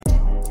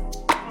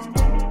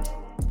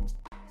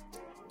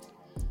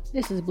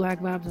This is Black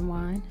Vibes and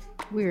Wine.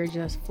 We are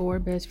just four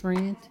best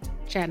friends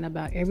chatting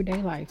about everyday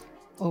life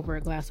over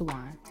a glass of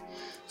wine.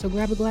 So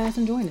grab a glass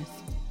and join us.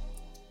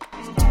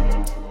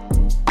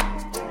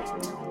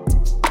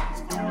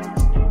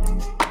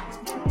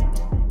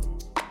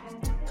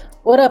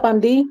 What up? I'm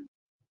D.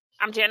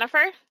 I'm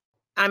Jennifer.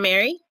 I'm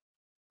Mary.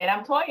 And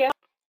I'm Toya.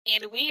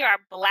 And we are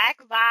Black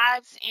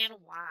Vibes and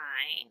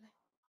Wine.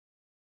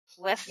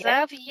 What's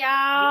up,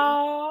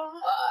 y'all?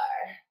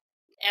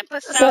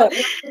 Episode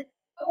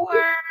 4.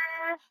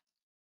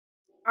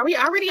 Are we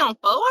already on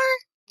 4?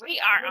 We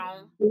are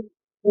on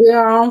We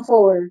are on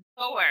 4.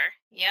 4.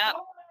 Yep.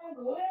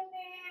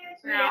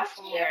 We're on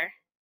 4.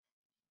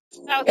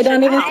 So It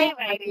don't even today, seem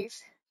like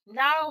ladies.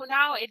 No,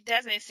 it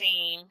doesn't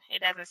seem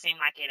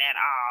like it at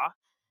all.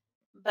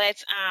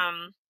 But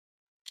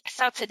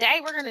so today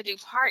we're gonna do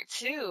part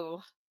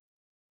 2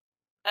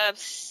 of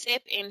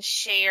Sip and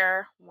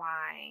Share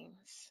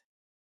Wines.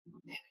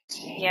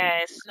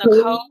 Yes,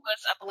 Nicole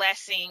was a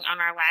blessing on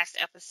our last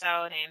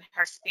episode, and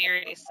her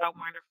spirit is so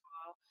wonderful.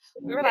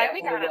 We were like,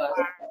 we gotta learn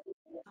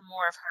some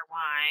more of her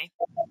wine,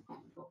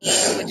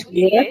 which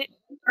we did.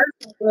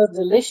 It was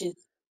delicious.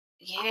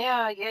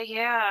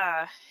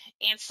 Yeah.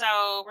 And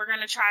so we're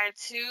gonna try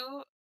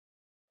 2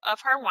 of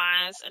her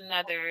wines,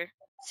 another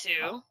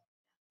 2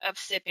 of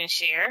Sip and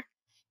Share.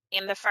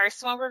 And the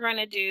first one we're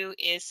gonna do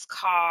is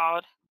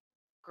called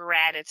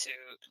Gratitude.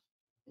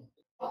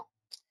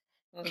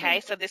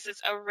 Okay, so this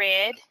is a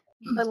red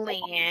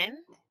blend.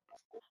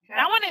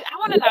 I want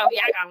to know if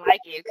y'all gonna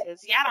like it,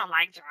 because y'all don't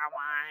like dry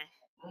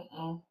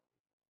wine.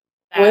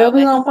 Well,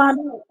 we're gonna find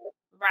out.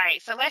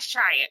 Right, so let's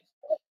try it.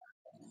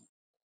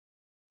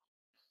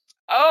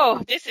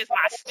 Oh, this is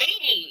my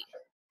speed.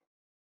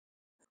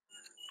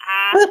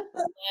 I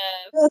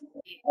love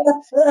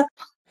it.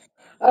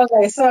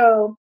 Okay,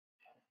 so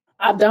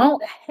I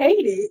don't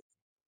hate it,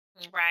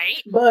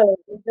 Right? but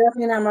it's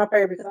definitely not my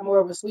favorite because I'm more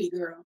of a sweet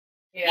girl.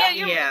 Yeah,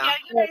 you guys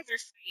are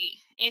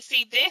sweet. And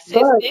see, this.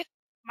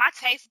 My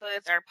taste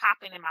buds are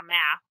popping in my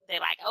mouth.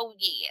 They're like, oh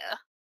yeah.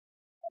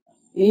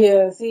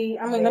 Yeah, see,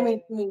 I mean, let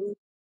me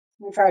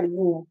try it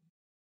again.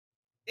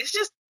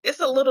 It's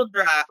a little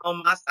dry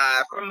on my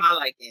side for my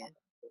liking.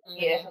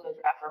 Yeah, it's a little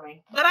dry for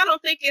me. But I don't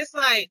think it's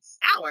like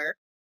sour.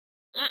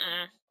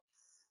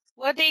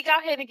 Well, D, go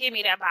ahead and give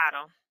me that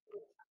bottle.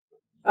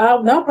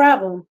 Oh, no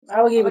problem.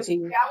 I will give it to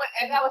you.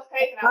 As I was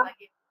tasting, I was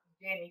like,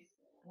 Jenny,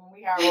 when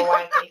we have our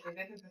wine tasting,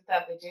 this is the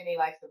stuff that Jenny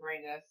likes to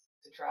bring us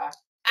to try.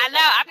 I know.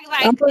 I be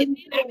like, I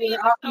be in the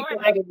store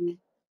like,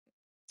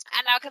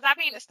 I know, because I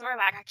be in the store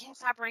like, I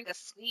guess I bring a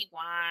sweet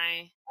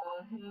wine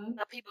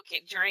so people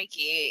can drink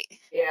it.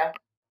 Yeah.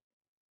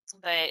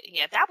 But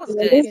yeah, that was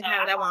good. So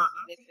that one.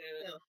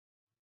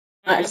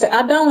 I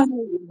don't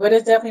hate it, but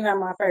it's definitely not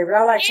my favorite.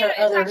 I like her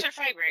other. It's not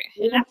your favorite,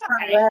 and that's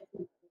okay.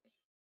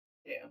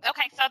 Yeah.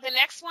 Okay, so the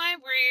next one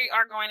we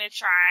are going to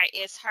try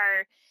is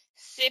her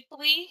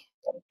Simply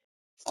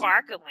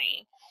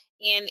Sparkling,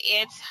 and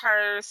it's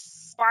her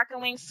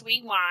sparkling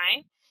sweet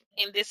wine,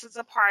 and this is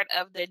a part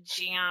of the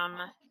Gem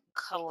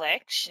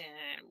collection.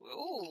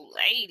 Ooh,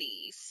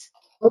 ladies.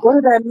 What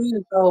does that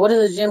mean, though? What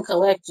is a Gem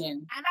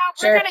collection? I know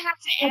we're gonna have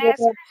to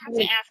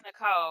ask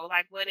Nicole,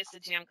 like, what is the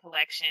Gem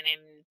collection,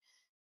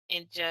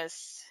 and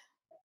just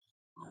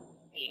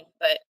see.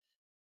 But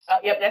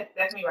yep,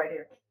 that's me right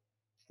here.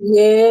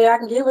 Yeah, I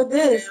can get with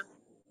this.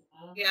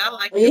 Yeah, I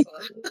like this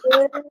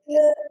one.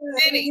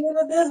 Jenny.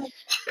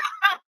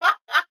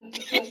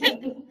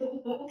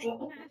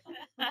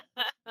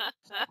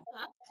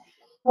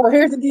 Well,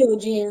 here's the deal,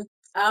 Jen.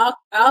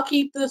 I'll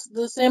keep the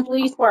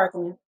Simply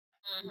Sparkling.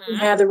 You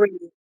have the red.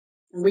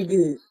 We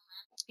good.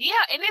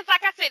 Yeah, and it's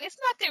like I said, it's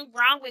nothing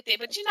wrong with it.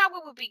 But you know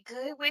what would be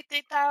good with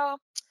it though?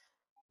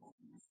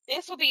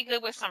 This would be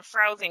good with some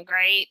frozen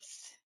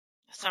grapes,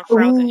 some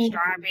frozen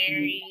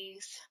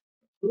strawberries.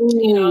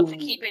 You know, to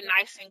keep it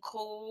nice and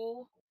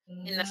cool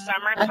in the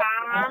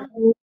summertime.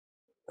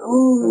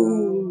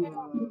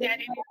 Ooh. This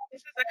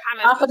is a kind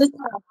of Off of the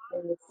top.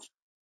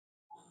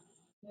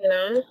 You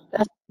know,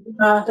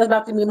 that's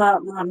about to be my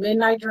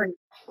midnight drink.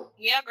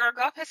 Yeah, girl,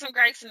 go put some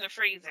grapes in the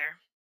freezer.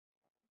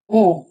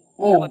 That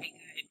would be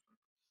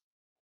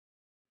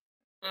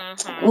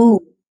good. Ooh.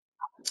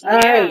 Yeah.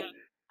 Right.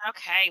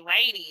 Okay,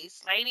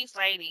 ladies.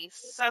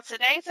 So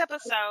today's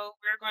episode,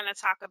 we're going to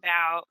talk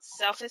about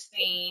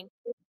self-esteem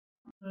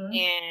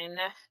in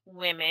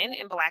women,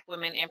 in Black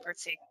women in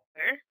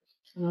particular.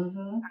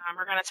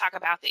 We're going to talk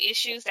about the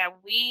issues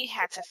that we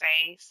had to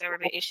face, or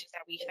the issues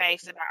that we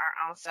faced about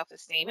our own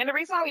self-esteem. And the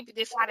reason why we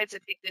decided to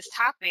pick this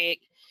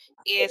topic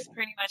is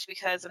pretty much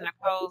because of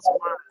Nicole's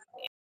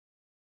wine.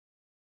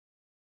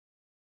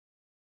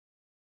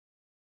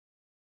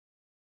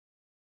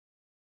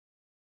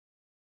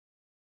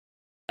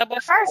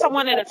 But first, I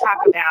wanted to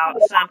talk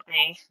about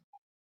something.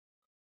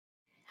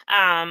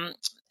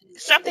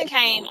 Something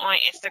came on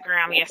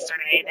Instagram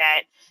yesterday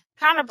that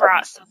kind of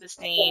brought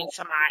self-esteem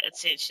to my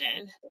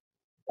attention.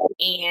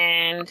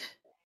 And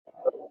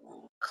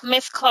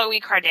Miss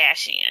Khloe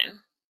Kardashian.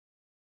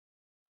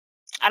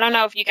 I don't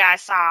know if you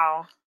guys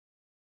saw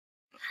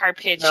her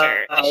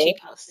picture that she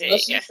No. posted What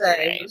she say?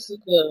 yesterday. What she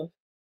do?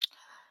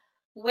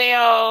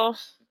 Well,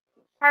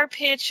 her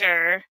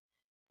picture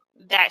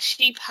that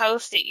she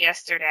posted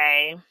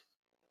yesterday,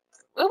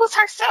 it was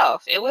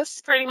herself. It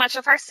was pretty much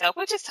of herself,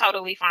 which is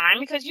totally fine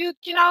because you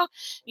know,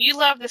 you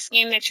love the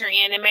skin that you're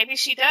in, and maybe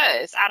she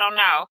does. I don't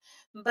know.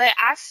 But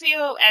I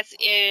feel as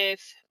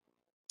if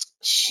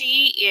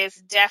she is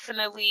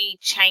definitely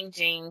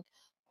changing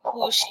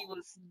who she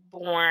was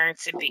born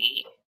to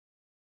be.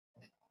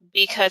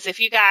 Because if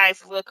you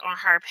guys look on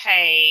her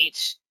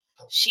page,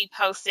 she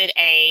posted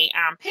a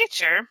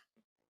picture,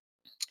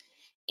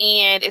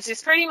 and it's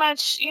just pretty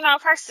much, you know,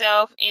 of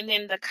herself. And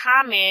then the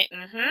comment,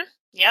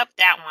 yep,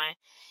 that one.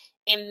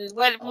 And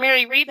what,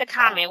 Mary, read the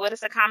comment. What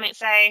does the comment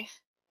say?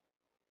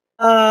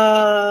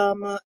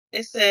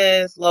 It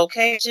says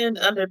location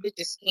under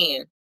bitch's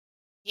skin.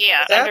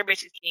 Yeah, Is that? under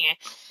bitch's skin.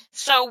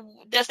 So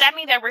does that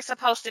mean that we're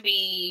supposed to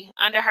be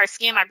under her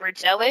skin, like we're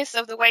jealous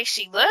of the way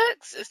she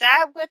looks? Is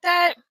that what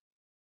that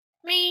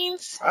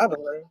means?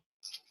 Probably.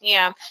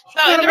 Yeah.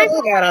 So What kind of a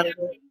look out of it?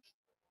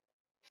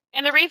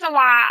 and the reason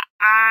why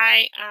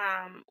I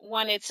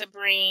wanted to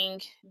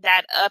bring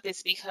that up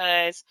is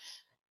because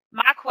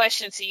my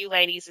question to you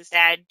ladies is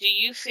that, do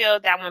you feel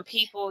that when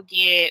people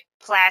get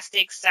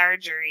plastic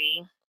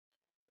surgery,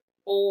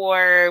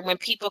 or when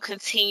people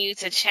continue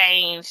to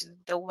change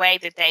the way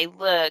that they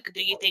look,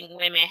 do you think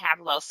women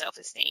have low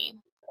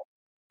self-esteem?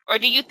 Or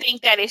do you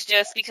think that it's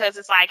just because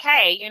it's like,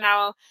 hey, you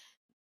know,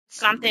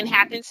 something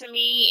happened to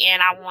me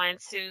and I want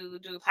to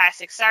do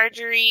plastic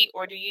surgery?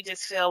 Or do you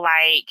just feel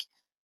like,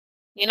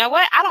 you know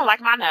what, I don't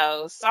like my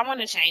nose, so I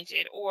want to change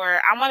it, or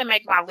I want to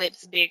make my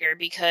lips bigger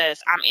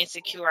because I'm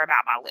insecure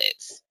about my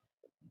lips?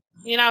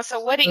 You know, so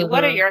what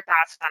are your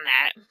thoughts on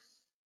that?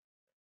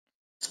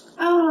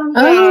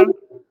 Well,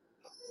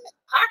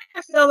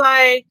 I feel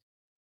like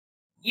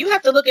you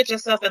have to look at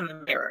yourself in the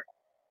mirror.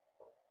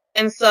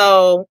 And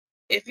so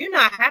if you're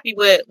not happy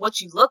with what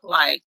you look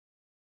like,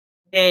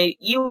 then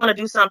you want to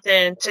do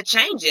something to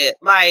change it.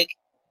 Like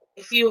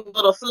if you're a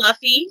little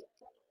fluffy,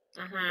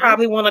 you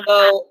probably want to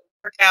go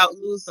work out,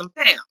 lose some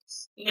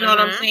pounds. You know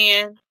what I'm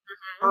saying?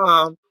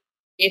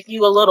 If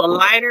you a little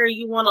lighter,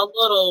 you want a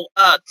little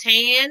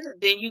tan,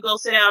 then you go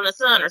sit out in the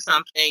sun or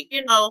something.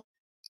 You know,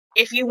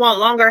 if you want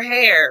longer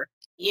hair,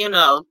 you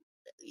know,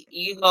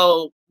 you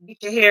go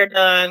get your hair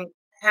done,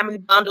 how many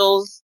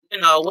bundles, you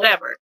know,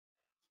 whatever.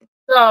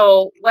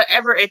 So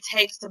whatever it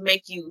takes to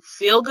make you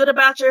feel good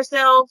about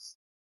yourself,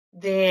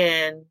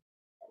 then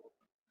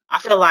I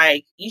feel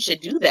like you should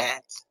do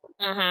that.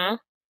 I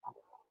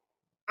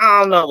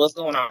don't know what's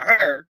going on with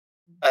her,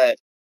 but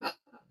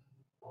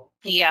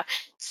yeah.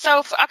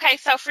 So okay,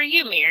 so for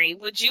you, Mary,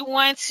 would you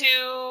want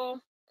to,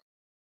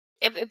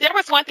 if there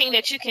was one thing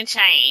that you can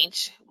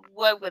change,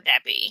 what would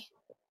that be?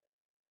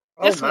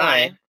 oh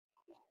my,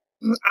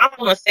 I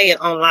want to say it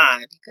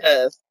online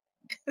because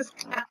it's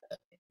kind of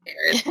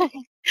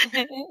embarrassing.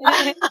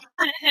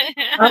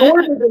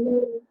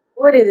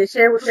 What is it?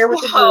 Share with the group.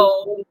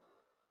 So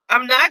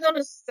I'm not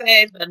gonna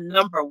say the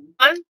number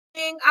one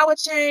thing I would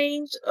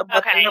change, but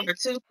the number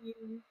two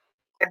thing,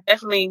 I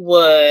definitely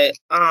would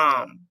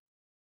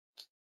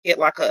get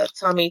like a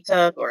tummy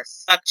tuck or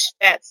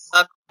fat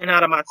sucking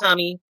out of my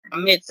tummy, my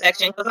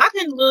midsection, because I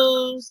can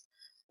lose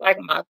like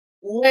my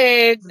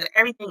legs and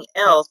everything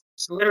else.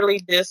 It's literally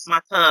just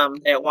my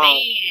tum that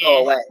won't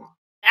go away.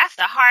 That's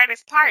the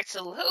hardest part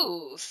to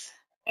lose.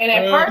 And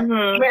at first,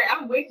 Mary,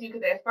 I'm with you,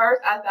 because at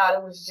first I thought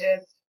it was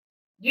just,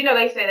 you know,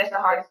 they say that's the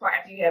hardest part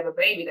after you have a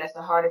baby. That's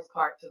the hardest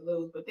part to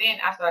lose. But then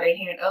I started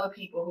hearing other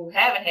people who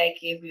haven't had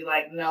kids be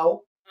like,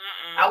 no,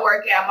 I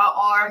work out, my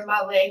arms,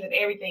 my legs, and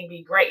everything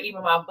be great,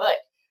 even my butt.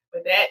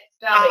 But that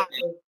stomach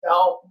just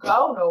don't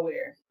go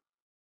nowhere.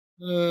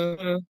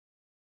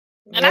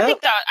 And I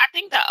think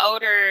the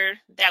older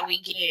that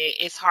we get,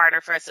 it's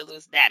harder for us to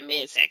lose that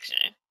midsection.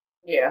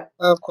 Yeah,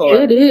 of course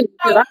it is.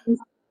 I can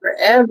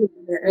forever,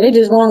 and it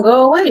just won't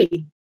go away.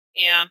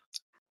 Yeah.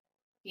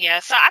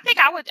 So I think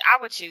I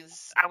would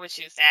choose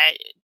that.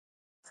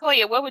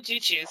 Toya, what would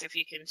you choose if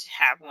you can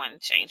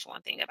change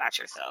one thing about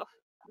yourself?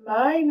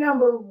 My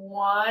number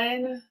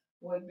one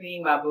would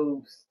be my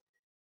boobs.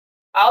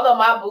 Although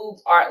my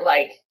boobs aren't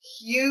like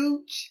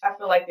huge, I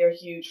feel like they're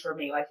huge for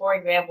me. Like, for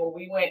example,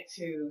 we went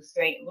to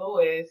St.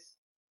 Louis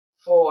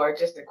for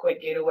just a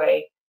quick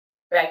getaway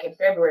back in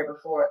February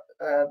before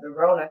the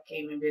Rona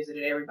came and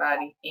visited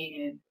everybody.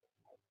 And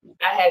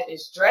I had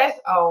this dress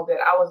on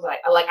that I was like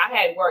I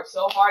had worked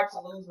so hard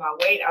to lose my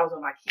weight. I was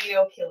on my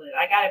keto, killing it.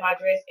 I got in my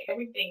dress,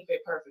 everything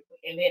fit perfectly.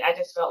 And then I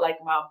just felt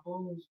like my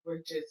boobs were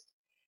just,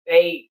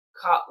 they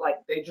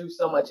drew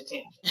so much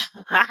attention.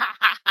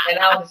 And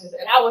I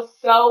was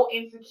so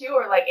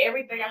insecure. Like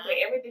everything else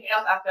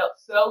I felt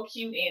so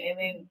cute in, and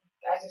then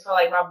I just felt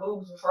like my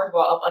boobs were, first of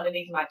all, up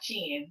underneath my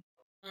chin.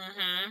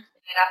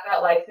 And I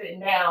felt like sitting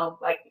down,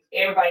 like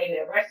everybody in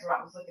the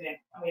restaurant was looking at,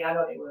 I mean, I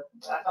know they were,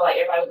 but I felt like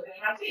everybody was looking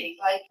at my titties.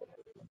 Like,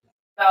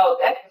 so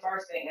that's the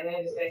first thing. And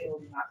then the second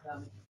would be my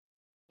tummy.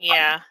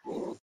 Yeah.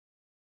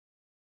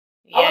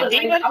 I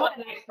want a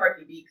nice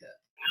perfect B cup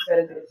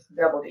instead of this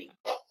double D.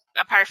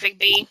 A perfect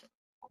B?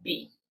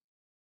 B.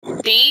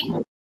 D?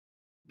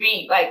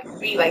 B like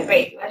baby. Like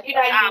you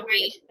know how you can wear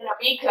B. in a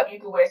B cup you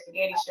can wear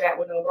spaghetti strap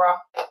with no bra.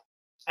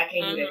 I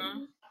can't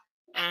do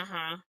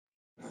that.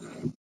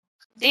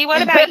 D,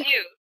 what about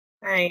you?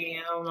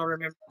 I don't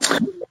remember.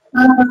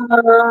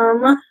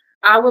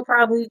 I would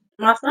probably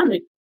my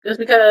stomach, just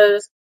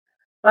because,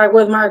 like,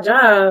 with my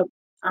job,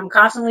 I'm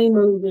constantly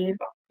moving,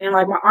 and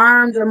like my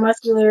arms are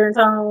muscular in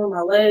tone,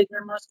 my legs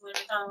are muscular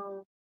in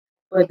tone,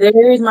 but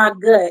there is my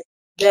gut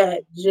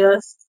that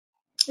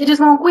it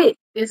just won't quit.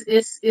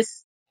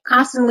 It's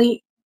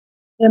constantly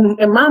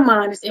in my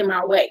mind. It's in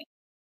my way.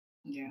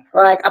 Yeah.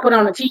 Like, I put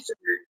on a t-shirt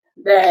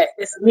that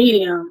it's a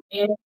medium,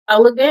 and I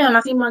look down,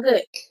 I see my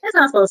gut. It's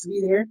not supposed to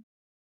be there.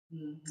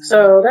 Mm-hmm.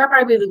 So that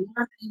probably be the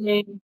one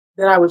thing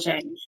that I would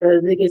change,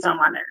 because it gets on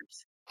my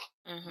nerves.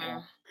 Mm-hmm.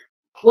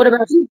 What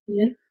about you,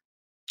 Ken?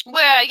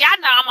 Well, y'all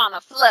know I'm on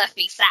the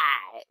fluffy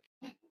side.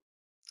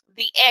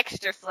 The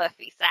extra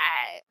fluffy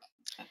side.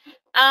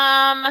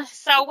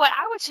 So what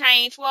I would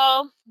change,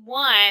 well,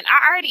 one,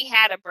 I already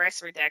had a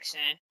breast reduction.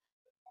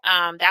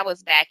 That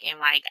was back in,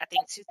 like, I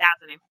think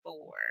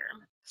 2004.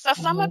 So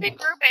some of it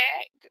grew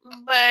back,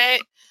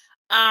 but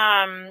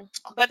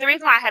the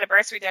reason why I had a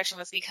breast reduction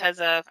was because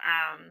of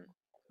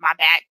my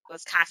back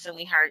was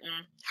constantly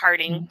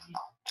hurting.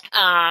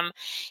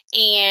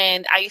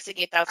 And I used to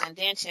get those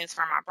indentions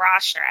from my bra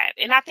strap,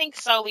 and I think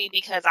solely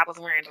because I was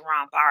wearing the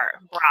wrong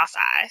bra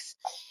size.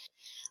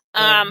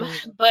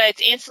 But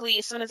instantly,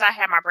 as soon as I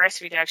had my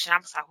breast reduction, I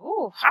was like,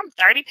 "Ooh, I'm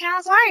 30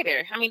 pounds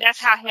lighter." I mean, that's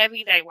how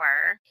heavy they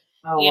were,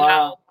 you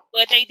know.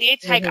 But they did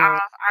take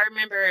off. I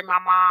remember my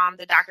mom,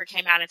 the doctor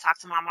came out and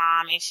talked to my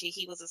mom, and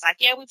he was just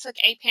like, "Yeah, we took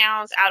 8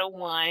 pounds out of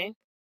one,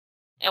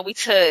 and we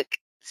took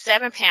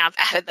 7 pounds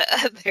out of the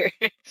other."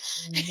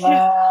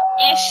 Wow.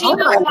 And she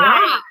was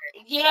like,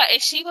 "Yeah,"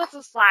 and she was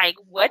just like,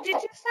 "What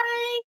did you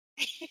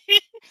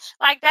say?"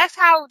 Like, that's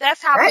how That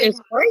big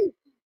is crazy.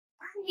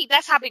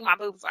 that's how big my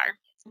boobs are.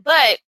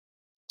 But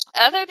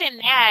other than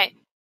that,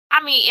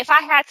 I mean, if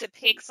I had to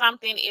pick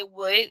something, it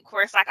would, of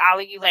course, like all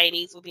of you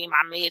ladies, would be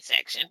my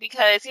midsection.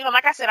 Because,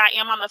 like I said, I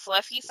am on the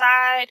fluffy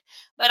side,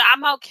 but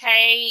I'm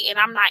okay, and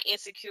I'm not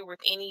insecure with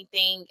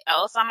anything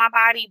else on my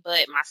body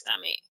but my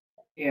stomach.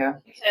 Yeah.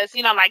 Because,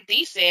 like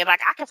Dee said,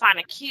 like, I could find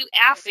a cute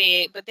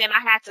outfit, but then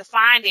I had to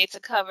find it to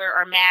cover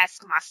or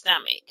mask my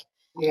stomach.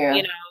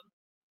 Yeah.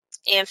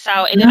 And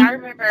so, and then I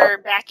remember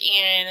back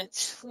in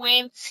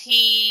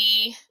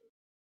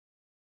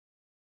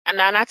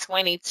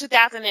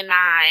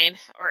 2009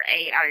 or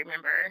 8, I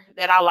remember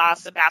that I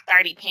lost about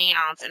 30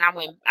 pounds, and I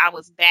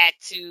was back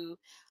to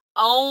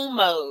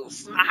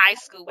almost my high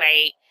school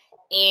weight,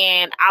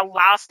 and I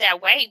lost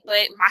that weight,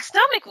 but my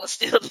stomach was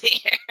still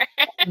there.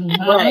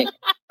 Right.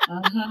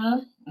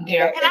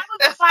 Yeah. And I was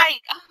just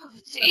like, oh,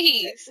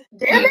 jeez.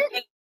 Damn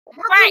it.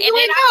 Right, and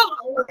then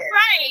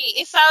right,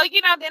 and so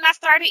then I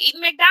started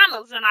eating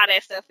McDonald's and all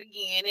that stuff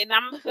again, and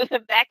I'm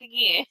back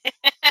again.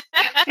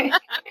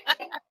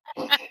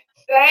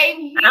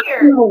 Same I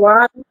here. don't know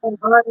why I'm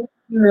hard to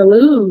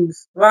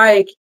lose.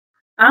 Like,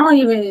 I don't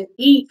even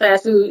eat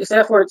fast food,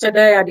 except for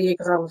today I did,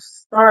 because I was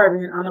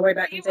starving on the way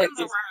back from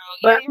Texas.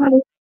 But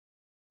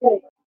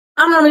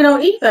I normally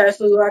don't eat fast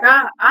food. Like,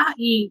 I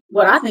eat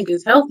what I think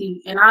is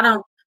healthy, and I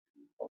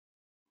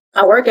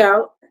work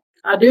out.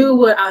 I do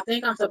what I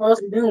think I'm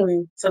supposed to be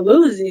doing to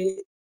lose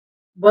it,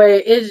 but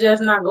it's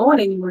just not going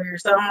anywhere.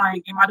 So I'm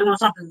like, am I doing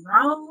something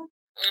wrong?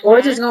 Or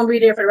it's just going to be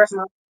there for the rest of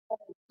my life?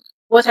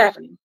 What's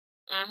happening?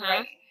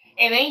 Right.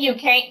 And then you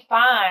can't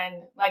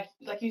find, like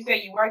you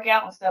said, you work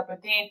out and stuff,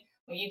 but then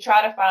when you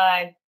try to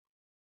find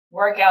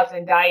workouts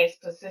and diets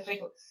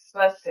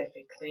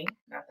specifically,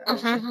 not the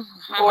ocean,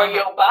 for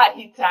your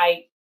body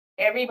type,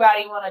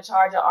 everybody want to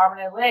charge an arm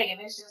and a leg,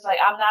 and it's just like,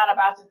 I'm not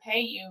about to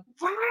pay you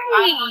 $500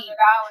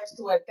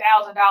 to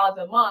 $1,000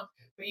 a month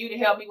for you to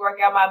help me work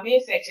out my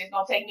midsection. It's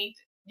gonna take me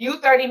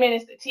 30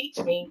 minutes to teach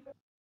me,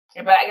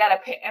 but I gotta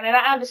pay. And then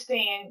I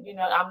understand,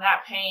 I'm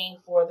not paying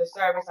for the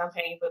service, I'm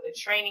paying for the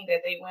training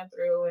that they went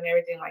through and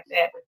everything like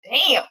that. But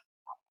damn,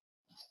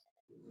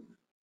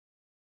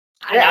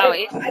 I know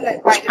I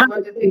got quite as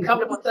much as get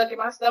comfortable tucking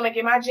my stomach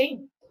in my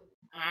jeans.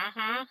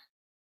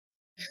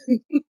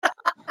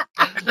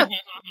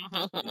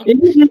 Did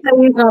you just say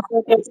you're going to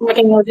tuck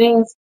in your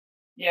jeans?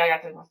 Yeah, I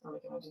got to tuck my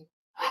stomach in my jeans.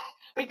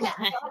 Because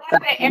like I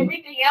said,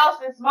 everything else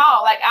is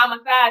small. Like, I'm a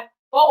size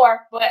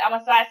 4, but I'm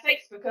a size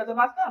 6 because of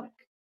my stomach.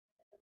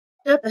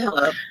 Shut the hell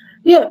up.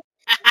 Yeah.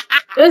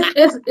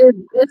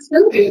 It's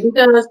stupid,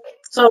 because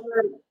so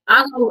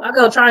I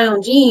go try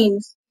on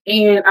jeans,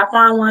 and I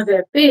find ones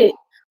that fit,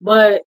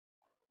 but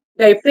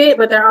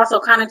they're also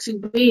kind of too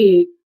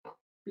big,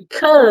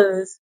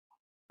 because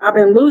I've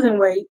been losing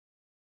weight.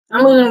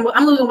 I'm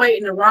losing weight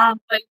in the wrong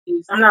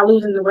places. I'm not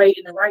losing the weight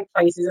in the right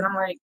places, and I'm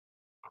like,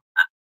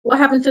 what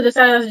happened to the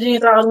size of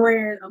jeans I was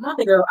wearing a month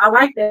ago? I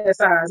like that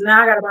size.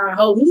 Now I got to buy a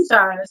whole new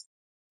size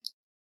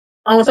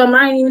on something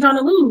I ain't even trying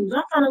to lose.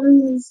 I'm trying to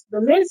lose the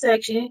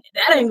midsection.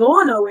 That ain't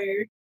going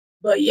nowhere.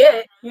 But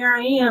yet, here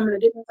I am in a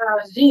different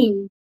size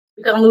jeans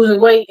because I'm losing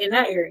weight in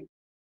that area.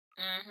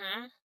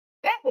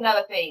 That's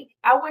another thing.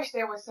 I wish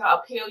there was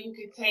a pill you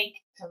could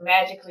take to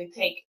magically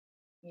take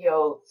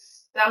your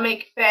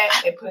stomach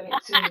fat and put it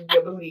to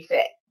your booty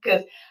fat.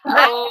 Because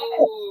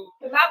Oh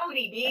my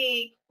booty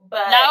big,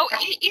 but no,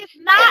 it's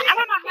not. I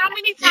don't know how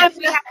many times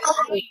we have to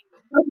tell you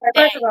Okay,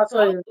 that first of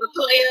all, your Toya, booty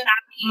Toya, is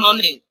not come on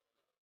big. in.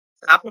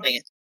 Stop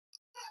playing.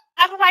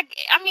 I was like,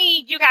 I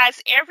mean, you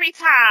guys, every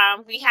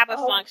time we have a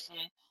function,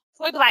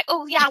 so we be like,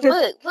 oh, y'all,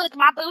 look,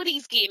 my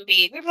booty's getting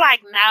big. We be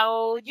like,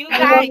 no, you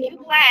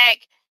black,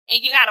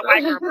 and you got a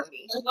white girl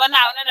booty. Well, no,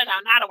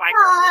 not a white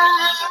girl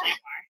booty.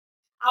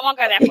 I won't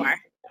go that far.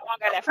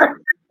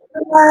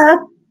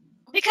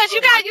 Because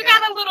you got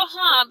a little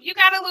hump. You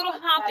got a little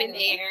hump in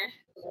there.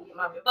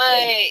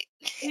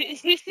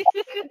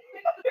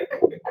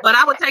 But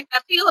I would take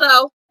that pill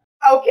though.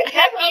 Okay.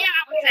 Heck yeah,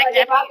 I would take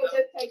that If I would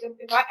just take them,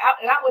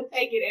 I would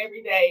take it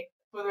every day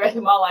for the rest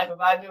of my life if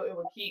I knew it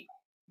would keep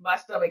my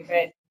stomach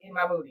fat in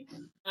my booty.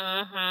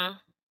 Mm-hmm.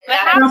 But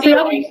how No,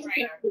 big?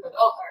 see,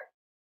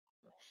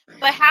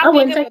 But I how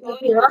big wouldn't of a take that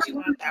booty pill. would you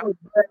want though?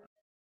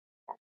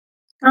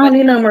 I don't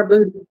need no more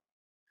booty.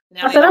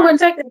 No, I said I wouldn't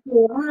take that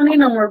pill. I don't need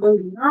no more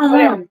booty. I don't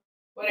want it.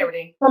 Whatever,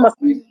 then. From a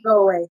feet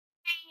go away.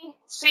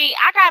 See,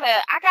 I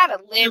got a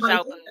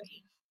Lizzo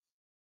booty.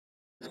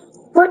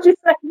 What you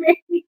say,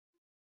 Ricky?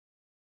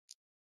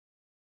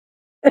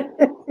 I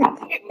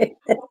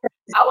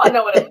want to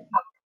know what's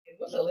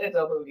a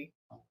Lizzo booty.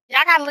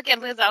 Y'all gotta look at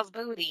Lizzo's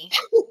booty.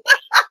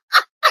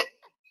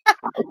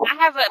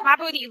 My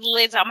booty is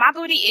Lizzo. My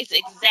booty is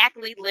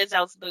exactly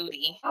Lizzo's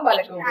booty. I'm about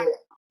to Google it.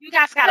 You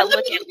guys gotta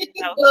look at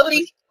Lizzo's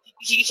booty.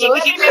 So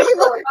let me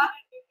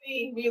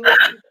see me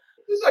looking.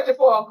 You searching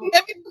for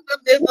Let me look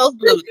up Lizzo's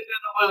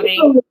booty.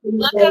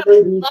 Look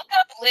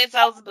up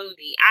Lizzo's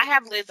booty. I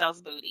have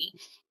Lizzo's booty.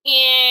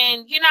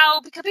 And,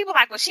 because people are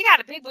like, well, she got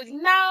a big booty.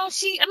 No,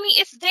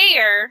 it's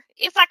there.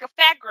 It's like a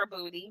fat girl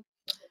booty.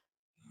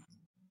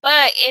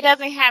 But it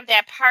doesn't have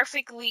that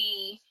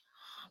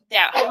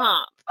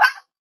hump.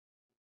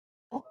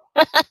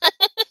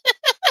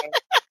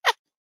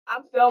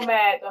 I'm so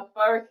mad. The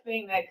first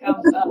thing that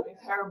comes up is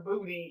her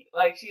booty.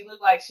 Like she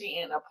looked like she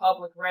in a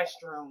public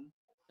restroom.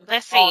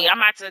 Let's see. I'm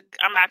about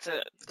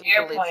to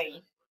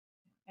airplane.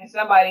 And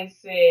somebody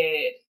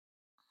said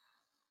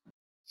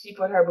she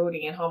put her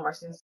booty in Homer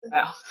Simpson's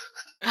mouth.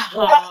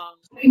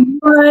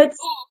 What?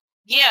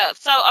 Yeah.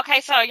 So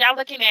y'all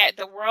looking at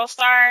the World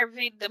Star,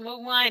 the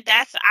movie one?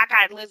 I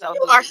got Lizzo.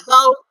 You are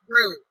so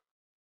rude.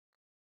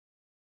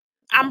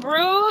 I'm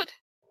rude.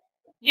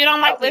 You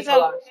don't like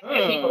Lizzo?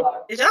 People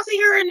are. Did y'all see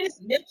her in this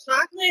milk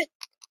chocolate?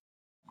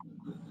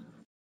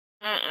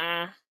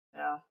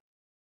 No.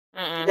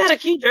 You got a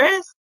cute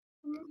dress.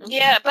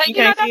 Yeah, but don't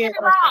get me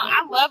wrong.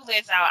 I love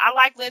Lizzo. I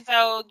like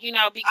Lizzo,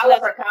 because I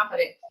love her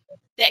confidence.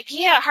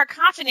 Her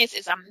confidence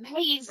is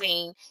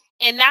amazing.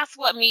 And that's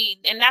what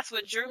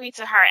drew me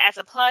to her as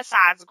a plus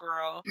size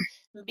girl,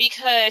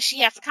 because she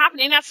has the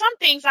confidence. Now some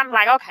things I'm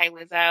like, okay,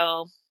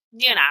 Lizzo,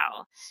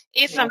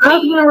 it's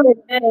something.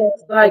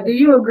 Like, do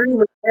you agree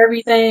with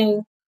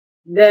everything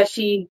that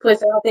she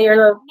puts out there?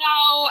 No,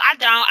 I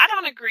don't. I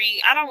don't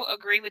agree. I don't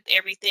agree with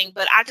everything,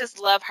 but I just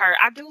love her.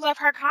 I do love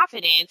her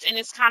confidence, and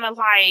it's kind of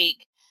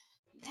like,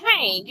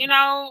 dang,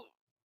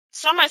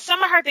 some of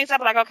her things, I'll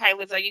be like, okay,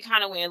 Lizzo, you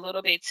kind of went a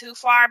little bit too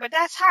far, but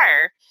that's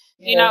her.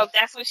 If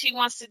that's what she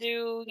wants to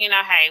do,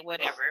 hey,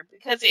 whatever.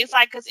 Because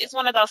it's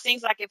one of those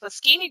things, like if a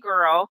skinny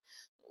girl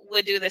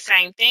would do the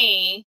same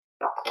thing,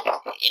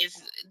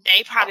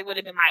 they probably would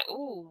have been like,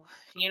 ooh,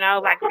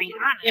 like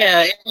Rihanna.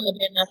 Yeah, it would have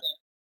been nothing.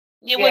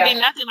 It would be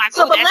nothing like,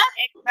 so, but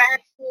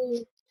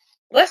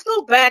let's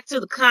go back to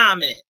the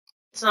comment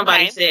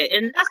somebody said,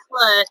 and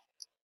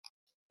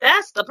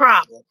that's the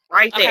problem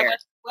right there.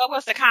 What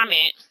was the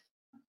comment?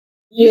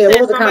 Yeah, what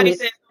was the comment?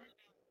 Said,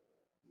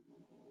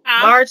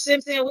 Marge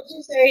Simpson, what'd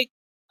you say?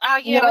 Oh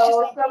yeah,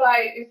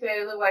 somebody said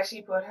it looked like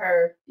she put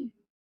her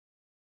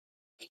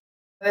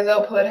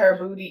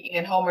booty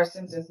in Homer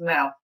Simpson's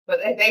mouth. But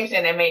they were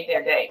saying they made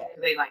their day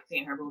because they like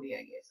seeing her booty,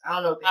 I guess. I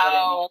don't know if they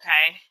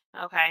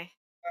okay.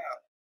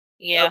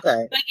 Yeah.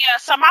 Okay. But yeah,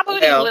 so my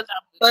booty is Lizzo.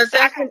 But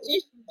that's an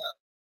issue though.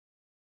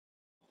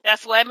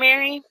 That's what,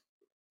 Mary?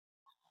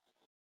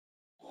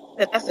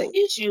 That's an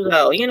issue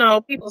though,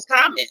 people's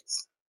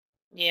comments.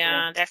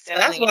 Yeah, that's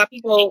why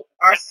people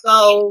are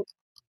so,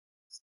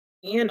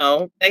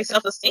 their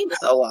self-esteem is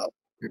so low.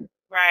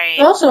 Right.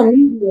 Social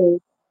media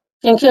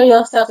can kill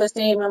your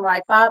self-esteem in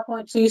like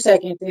 5.2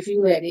 seconds if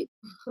you let it.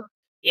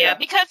 Yeah,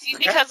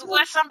 because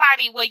what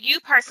you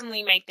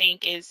personally may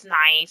think is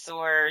nice,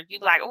 or you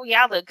be like, oh,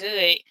 y'all look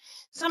good.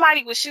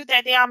 Somebody would shoot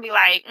that down and be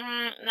like,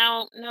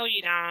 no,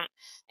 you don't.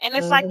 And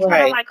it's like,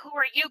 kind of like, who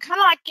are you? Kind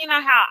of like,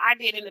 how I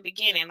did in the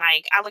beginning.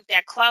 Like, I looked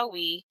at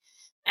Chloe,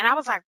 and I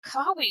was like,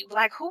 Chloe,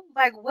 like, who,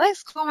 like,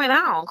 what's going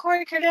on?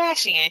 Khloe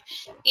Kardashian.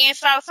 And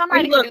so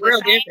somebody could do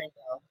the same. Different,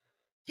 though.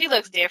 She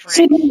looks different.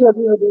 She does look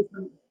real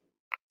different.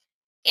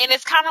 And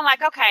it's kind of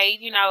like, okay,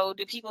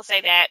 do people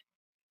say that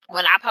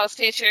when I post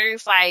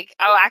pictures, like,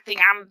 oh, I think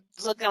I'm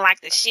looking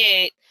like the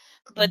shit,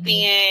 but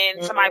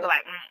then somebody be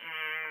like,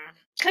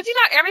 because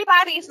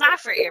everybody is not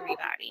for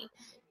everybody.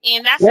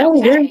 And that's Yeah,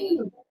 very okay.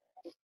 good.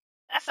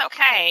 That's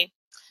okay.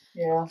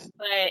 Yeah.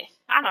 But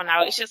I don't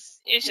know. It's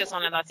just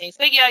one of those things.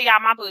 But yeah, y'all,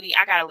 my booty.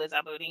 I got a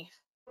Lizzo booty.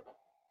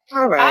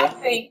 All I right.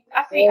 think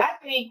I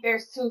think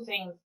there's two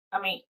things.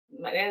 I mean,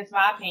 it's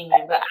my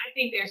opinion, but I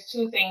think there's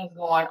two things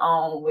going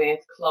on with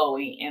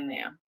Chloe and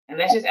them, and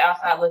that's just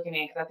outside looking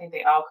in because I think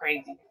they all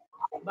crazy.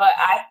 But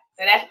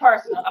and that's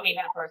personal. I mean,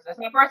 not personal. That's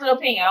my personal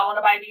opinion. I don't want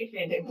nobody to be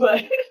offended,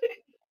 but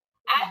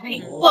I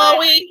think one.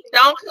 Chloe,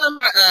 don't come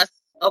for us,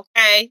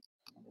 okay?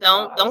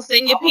 Oh, Don't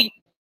send your people.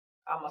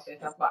 I almost said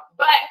something.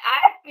 But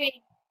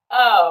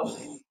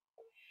um,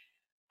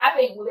 I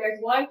think there's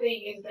one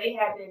thing is they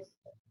have this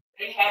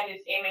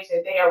image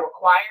that they are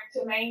required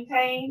to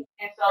maintain,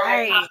 and so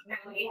they're Right.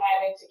 constantly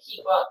having to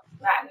keep up.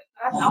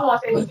 I don't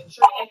want to say with the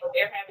trend, but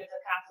they're having to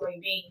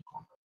constantly be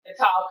the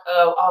talk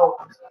of, oh,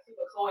 let's see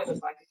what Chloe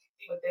looks like, let's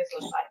see what this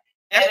looks like.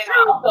 That's And then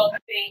I true. also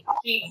think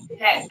she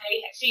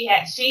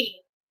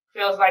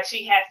feels like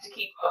she has to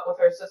keep up with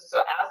her sister. So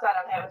outside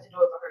of having to do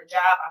it for her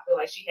job, I feel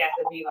like she has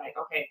to be like,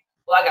 okay,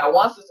 well, I got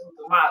one sister who's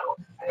a model.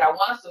 I got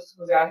one sister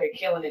who's out here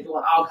killing it,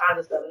 doing all kinds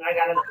of stuff. And I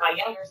got my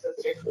younger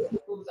sister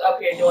who's up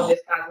here doing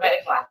this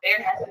cosmetics line.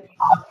 There has to be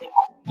something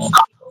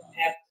people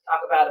have to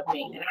talk about of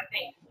me. And I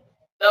think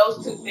those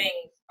two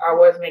things are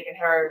what's making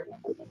her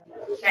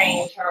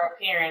change her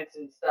appearance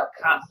and stuff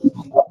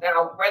constantly.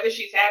 Now, whether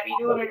she's happy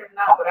doing it or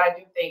not, but I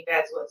do think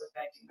that's what's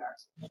affecting her.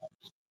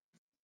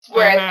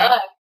 Whereas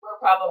us, we're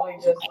probably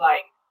just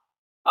like,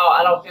 oh,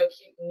 I don't feel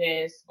cute in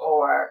this,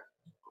 or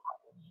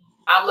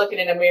I'm looking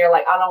in the mirror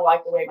like I don't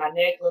like the way my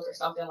neck looks or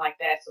something like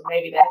that. So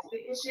maybe that's the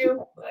issue,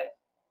 but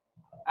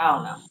I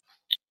don't know.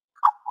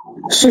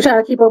 She try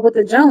to keep up with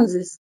the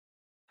Joneses.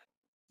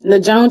 The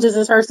Joneses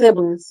is her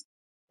siblings.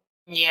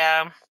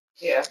 Yeah.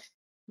 Yeah.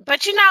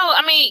 But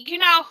I mean,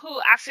 who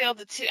I feel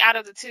out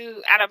of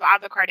all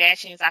the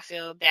Kardashians, I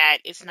feel that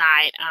it's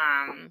not.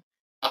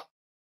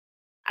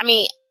 I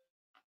mean,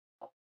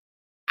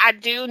 I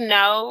do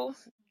know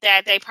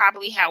that they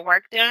probably had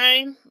work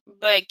done,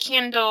 but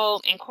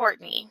Kendall and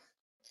Courtney.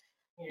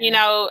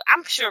 Yeah.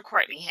 I'm sure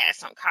Courtney has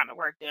some kind of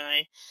work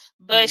done,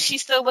 but she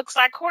still looks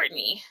like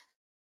Courtney.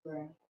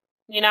 Right.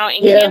 And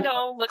Yeah.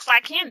 Kendall looks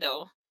like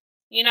Kendall.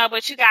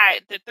 But you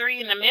got the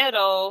three in the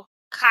middle: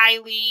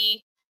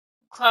 Kylie,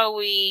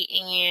 Chloe,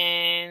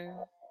 and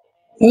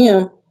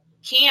Yeah.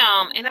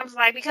 Kim. And I was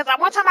like, because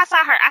one time I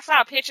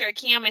saw a picture of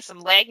Kim in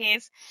some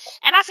leggings,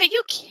 and I said,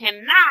 you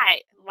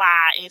cannot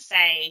lie and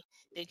say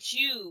that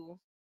you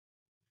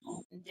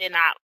did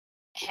not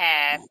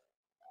have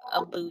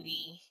a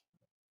booty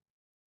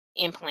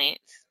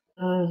implants.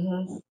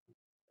 Mm-hmm.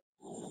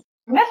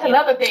 And that's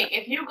another thing.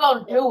 If you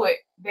gonna do it,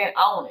 then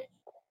own it.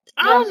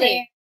 You know what I'm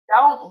saying?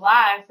 Don't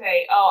lie and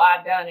say, "Oh,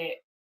 I done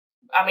it."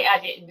 I mean, I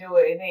didn't do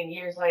it, and then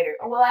years later,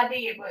 oh well, I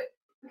did, but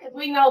because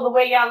we know the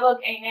way y'all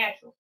look ain't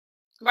natural.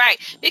 Right,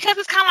 because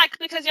it's kind of like,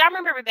 because y'all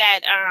remember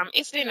that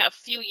it's been a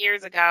few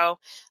years ago,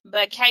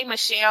 but K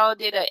Michelle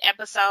did an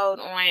episode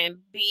on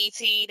BET.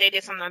 They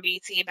did something on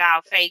BET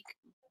about fake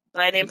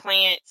butt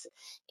implants,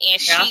 and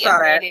she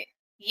admitted,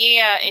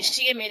 and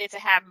she admitted to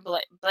having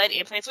butt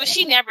implants, which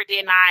she never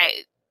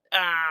denied.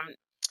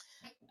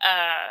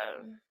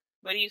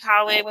 What do you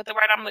call it? What's the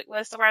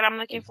word I'm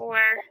looking for?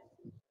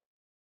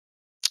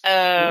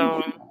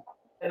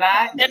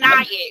 Deny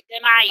it.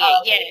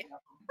 Yeah.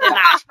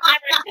 Deny.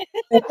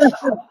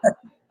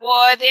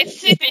 Boy,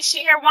 this sip and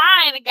share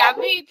wine got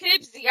me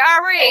tipsy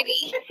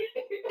already.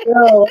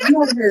 Yo, I'm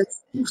over here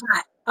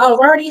hot. I was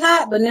already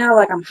hot, but now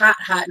like I'm hot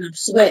and I'm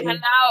sweating. I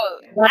know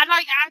y'all.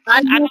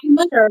 I know too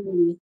much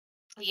already.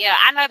 Yeah,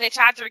 I know that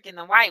y'all drinking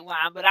the white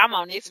wine, but I'm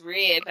on this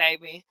red,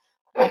 baby.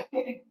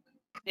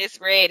 This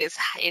red is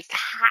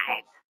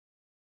hot.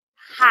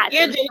 Hot.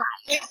 Yeah,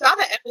 I saw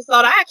the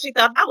episode. I actually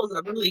thought that was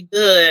a really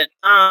good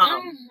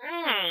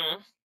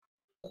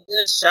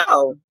good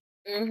show.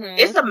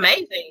 It's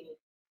amazing.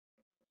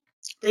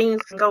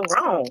 Things can go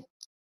wrong.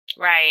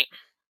 Right.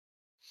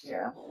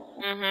 Yeah.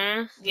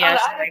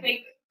 Yes. I just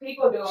think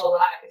people do a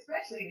lot,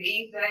 especially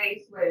these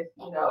days with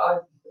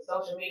the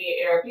social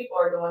media era. People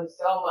are doing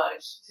so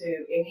much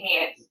to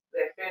enhance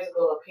their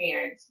physical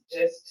appearance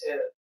just to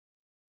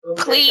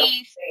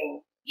please.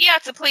 Yeah,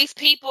 to please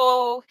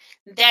people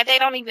that they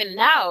don't even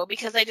know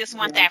because they just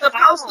want that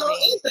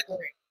following.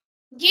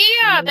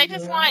 Yeah, they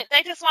just want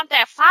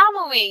that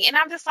following, and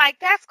I'm just like,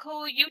 that's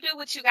cool. You do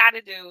what you got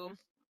to do,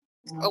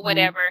 or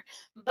whatever.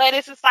 But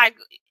it's just like,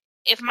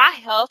 if my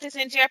health is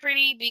in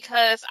jeopardy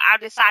because I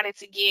decided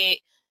to get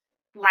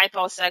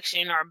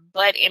liposuction or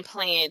butt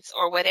implants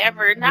or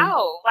whatever,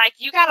 no, like,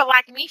 you gotta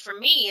like me for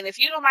me, and if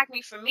you don't like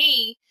me for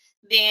me,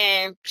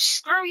 then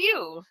screw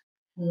you.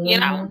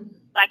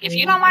 Like, if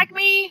you don't like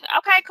me,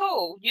 okay,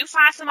 cool. You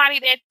find somebody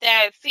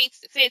that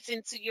fits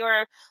into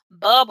your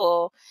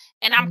bubble,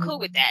 and I'm cool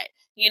with that.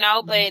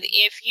 But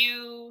if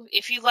you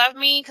love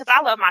me, because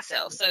I love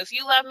myself, so if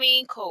you love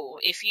me, cool.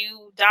 If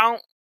you don't,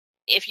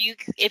 if you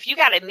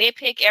gotta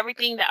nitpick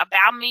everything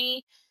about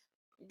me,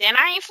 then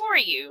I ain't for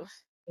you.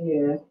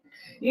 Yeah.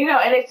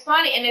 And it's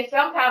funny, and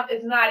sometimes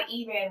it's not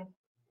even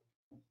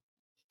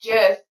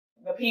just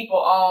the people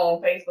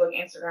on Facebook,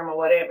 Instagram, or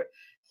whatever.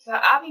 So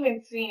I've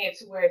even seen it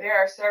to where there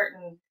are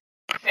certain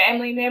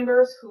family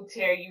members who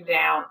tear you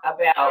down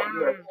about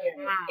your appearance,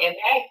 and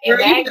Girl,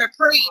 that you better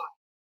preach.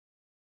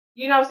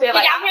 you know what I'm saying?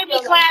 Can Like y'all I hear me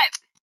feel clap?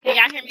 Can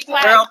y'all hear me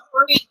clap? Girl,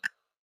 preach.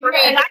 like,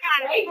 Cause and I it's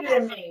got crazy to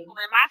some me. people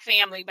in my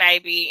family,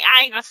 baby.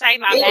 I ain't gonna say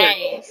no Yeah.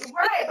 names.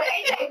 Right, but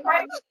it's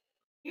crazy.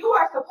 You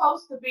are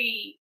supposed to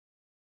be.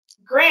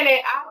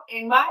 Granted,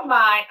 in my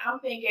mind, I'm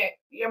thinking,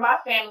 my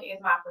family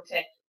is my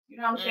protector. You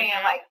know what I'm saying?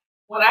 Mhm. Like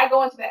when I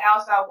go into the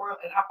outside world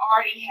and I'm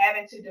already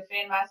having to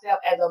defend myself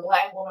as a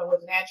black woman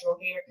with natural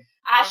hair,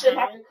 I should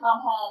have to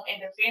come home and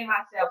defend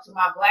myself to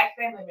my black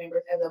family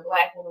members as a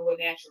black woman with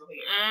natural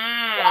hair.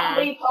 Don't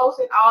be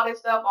posting all this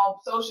stuff on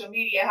social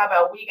media. How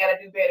about we got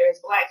to do better as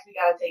blacks? We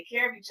got to take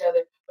care of each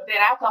other. But then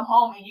I come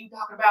home and you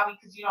talking about me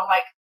because you don't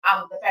like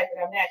the fact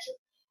that I'm natural.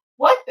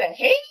 What the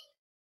heck?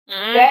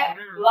 That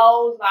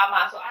blows my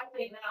mind. So I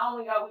think not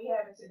only are we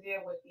having to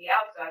deal with the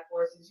outside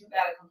forces, you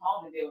got to come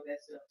home and deal with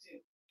that stuff too.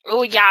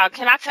 Oh, y'all,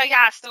 can I tell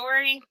y'all a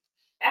story?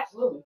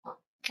 Absolutely.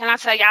 Can I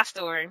tell y'all a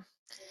story?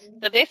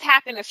 So this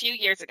happened a few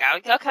years ago.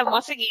 Because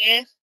once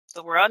again,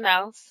 the world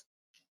knows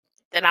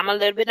that I'm a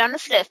little bit on the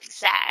fluffy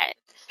side.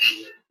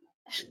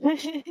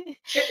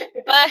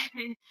 but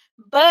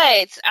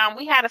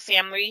we had a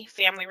family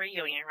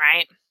reunion,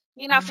 right?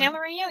 You know, family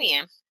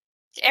reunion.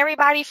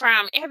 Everybody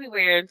from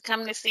everywhere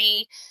coming to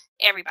see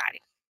everybody.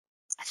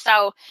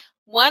 So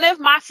one of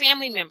my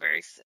family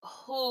members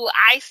who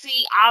I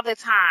see all the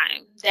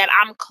time that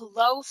I'm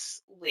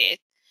close with,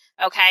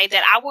 okay,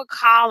 that I would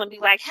call and be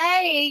like,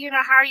 hey, you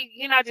know, how are you,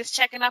 you know, just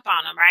checking up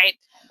on them, right?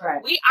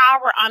 Right. We all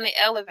were on the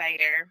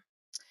elevator,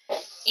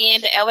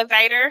 and the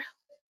elevator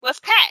was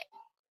packed,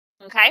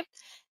 okay?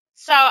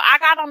 So I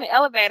got on the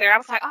elevator. I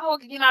was like, oh,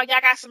 you know, y'all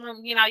got some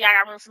room, you know, y'all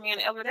got room for me in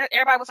the elevator.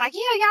 Everybody was like,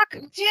 yeah,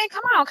 y'all, Jen,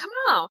 come on.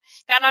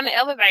 Got on the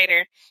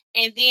elevator.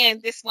 And then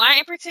this one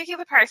in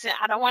particular person,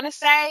 I don't want to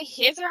say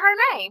his or her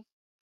name.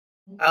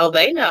 Oh,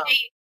 they know.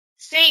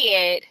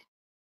 Said,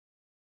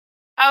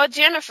 oh,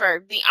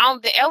 Jennifer, the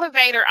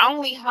elevator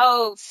only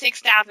holds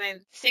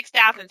 6,000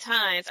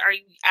 tons.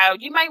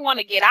 You might want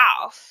to get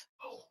off.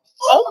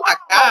 Oh my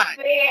God. I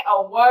said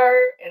a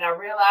word and I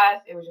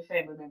realized it was your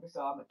family member,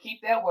 so I'm gonna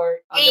keep that word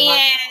under my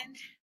tongue.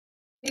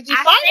 Did you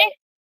fight it?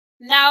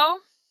 No.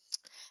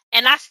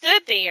 And I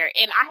stood there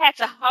and I had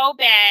to hold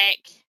back.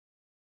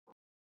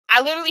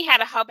 I literally had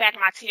to hold back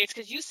my tears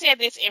because you said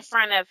this in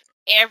front of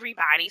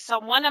everybody. So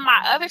one of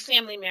my other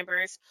family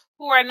members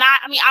who are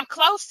not, I mean, I'm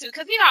close to,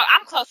 because, you know,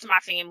 I'm close to my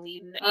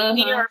family,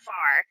 near or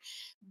far.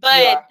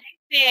 But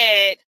they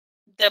said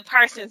the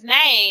person's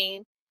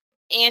name.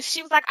 And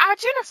she was like, oh,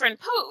 Jennifer and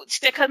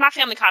Pooch, because my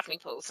family calls me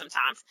Pooch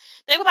sometimes.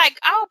 They were like,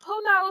 oh,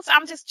 Pooh knows.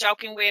 I'm just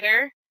joking with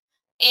her.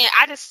 And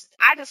I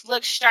just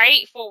looked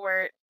straight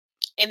forward.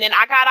 And then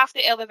I got off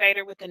the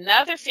elevator with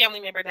another family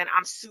member that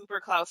I'm super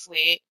close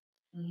with.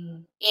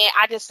 And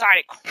I just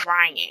started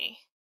crying.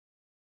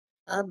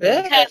 I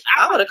bet. Because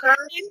I would have cried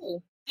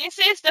too. This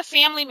is the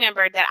family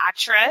member that I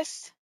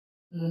trust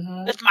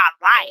with my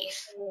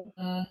life.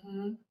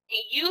 And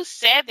you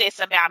said this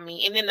about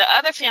me. And then the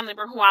other family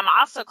member who I'm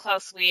also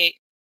close with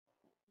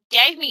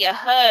gave me a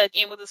hug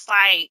and was just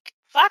like,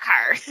 fuck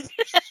her.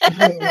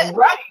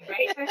 Right,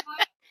 basically.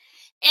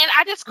 And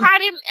I just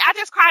cried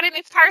in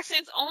this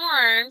person's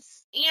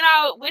arms, you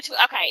know,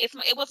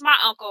 it was my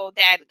uncle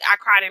that I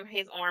cried in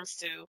his arms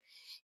too.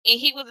 And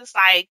he was just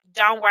like,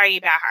 don't worry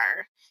about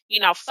her. You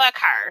know, fuck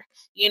her.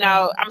 You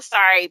know, I'm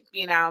sorry,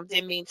 you know,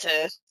 didn't mean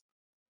to,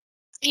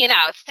 you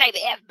know, say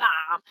the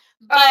F-bomb.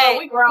 But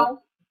we grown.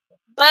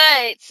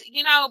 But,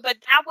 you know,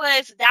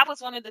 that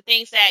was one of the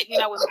things that, you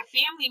know, with my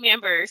family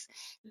members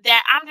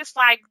that I'm just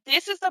like,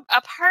 this is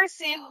a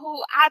person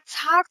who I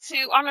talk to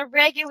on a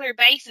regular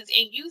basis.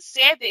 And you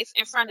said this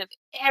in front of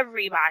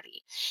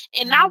everybody.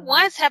 And not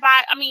once have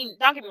I mean,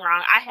 don't get me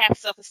wrong, I have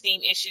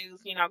self-esteem issues,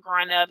 you know,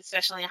 growing up,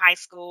 especially in high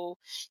school,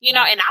 you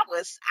know, and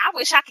I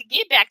wish I could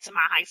get back to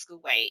my high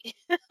school weight,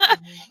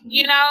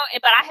 you know,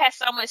 but I had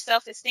so much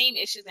self-esteem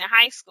issues in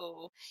high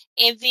school.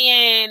 And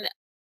then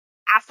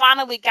I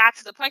finally got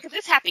to the point, because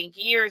this happened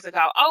years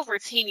ago, over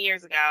 10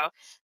 years ago.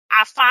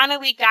 I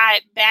finally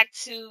got back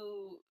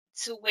to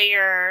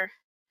where,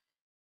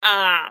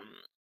 I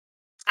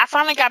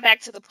finally got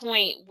back to the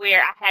point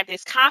where I had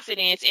this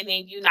confidence, and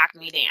then you knocked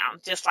me down,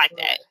 just like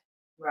that.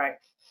 Right.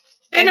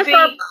 Jennifer,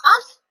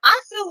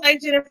 I feel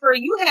like, Jennifer,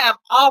 you have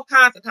all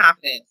kinds of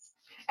confidence.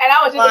 And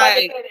I was just about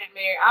to say that,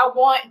 Mary. I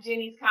want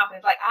Jenny's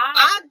confidence. Like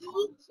I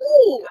do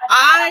too.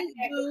 I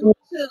do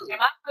too. And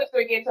my sister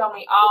again told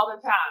me all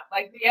the time.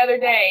 Like the other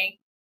day,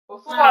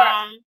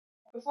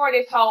 before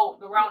this whole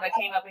Rona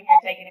came up in here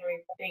taking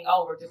everything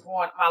over, just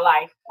ruined my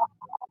life.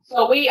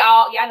 So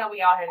y'all know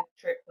we all had a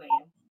trip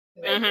planned.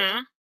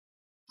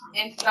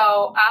 And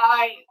so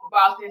I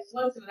bought this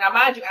swimsuit. Now,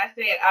 mind you, I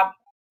said I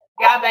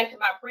got back to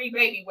my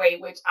pre-baby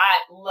weight, which I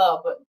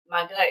love, but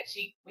my gut,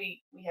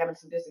 we having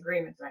some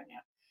disagreements right now.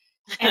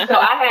 And so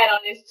I had on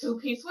this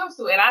 2-piece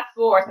swimsuit, and I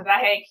swore, since I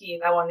had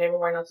kids, I will never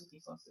wear no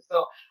 2-piece swimsuit.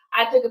 So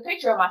I took a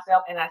picture of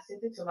myself and I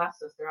sent it to my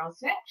sister on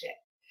Snapchat.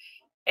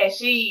 And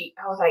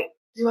I was like,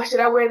 should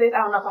I wear this? I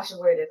don't know if I should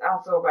wear this. I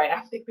don't feel right.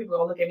 I think people are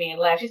gonna look at me and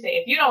laugh. She said,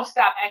 if you don't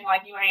stop acting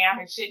like you ain't out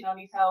here shitting on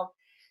these hoes,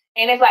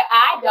 and it's like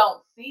I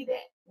don't see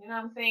that. You know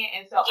what I'm saying?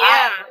 And so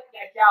Yeah.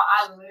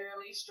 I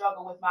literally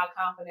struggle with my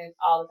confidence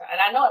all the time.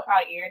 And I know it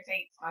probably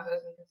irritates my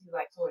husband because he's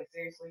like, Toy,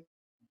 seriously.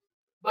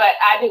 But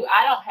I do.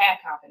 I don't have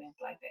confidence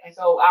like that. And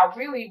so I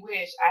really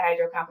wish I had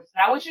your confidence.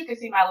 And I wish you could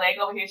see my leg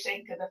over here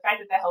shaking because the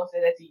fact that hoe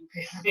said that to you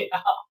pissed me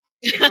off.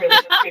 It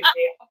really just pissed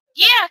me off.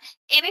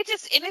 Yeah, and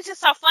it's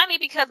just so funny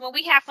because when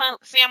we have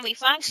family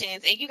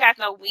functions, and you guys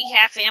know we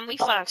have family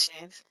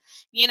functions,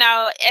 you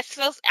know, I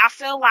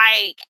feel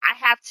like I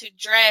have to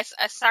dress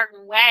a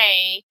certain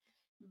way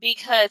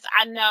because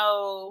I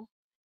know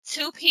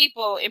two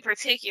people in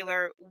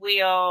particular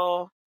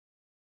will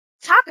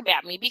talk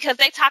about me because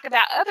they talk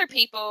about other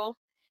people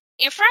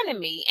in front of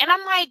me, and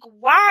I'm like,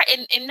 why?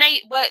 And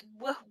they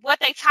what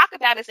they talk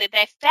about is that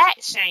they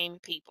fat shame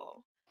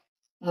people,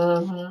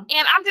 Mm-hmm.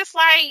 and I'm just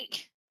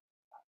like,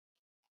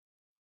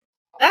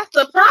 That's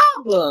the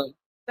problem.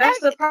 That's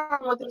the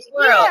problem with this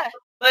world. yeah.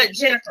 But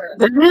Jennifer,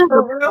 That is for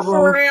a real,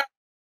 problem.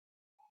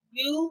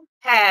 you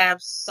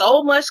have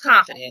so much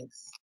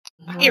confidence.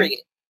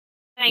 Period.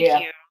 Thank Yeah.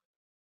 you.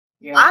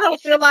 Yeah. I don't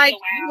It feel took me like a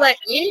you while. let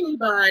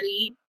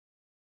anybody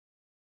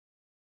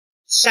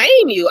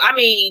shame you. I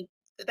mean,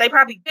 they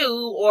probably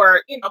do,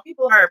 or you know,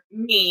 people are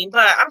mean,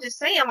 but I'm just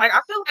saying, like,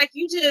 I feel like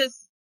you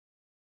just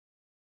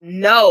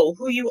know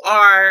who you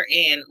are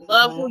and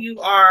love who you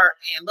are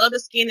and love the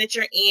skin that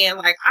you're in.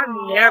 Like, I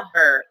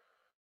never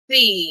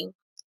see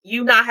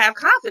you not have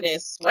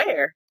confidence.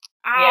 Swear.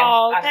 Yeah,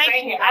 Oh,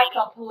 thank you. I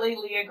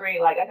completely agree.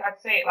 Like I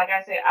said,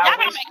 Y'all I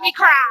gonna wish make me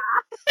cry.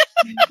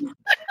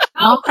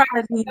 Don't cry,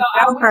 Dee.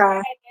 I Don't wish I cry.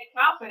 had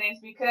that confidence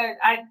because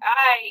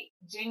I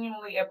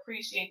genuinely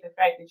appreciate the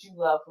fact that you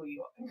love who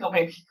you are. You're gonna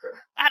make me cry.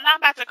 I'm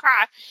about to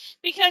cry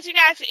because you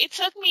guys, it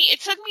took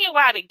me a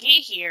while to get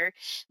here,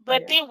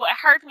 but then what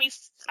hurt me?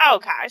 Oh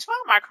gosh,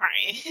 why am I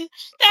crying?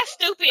 That's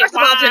stupid. First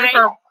of all, Why?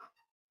 Jennifer,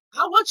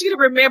 I want you to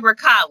remember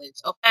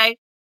college, okay?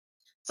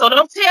 So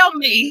don't tell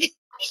me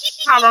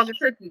how long it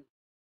took you.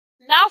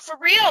 No, for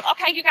real.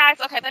 Okay, you guys.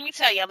 Okay, let me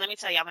tell you.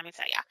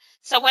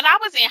 So when I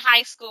was in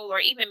high school or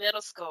even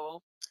middle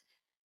school,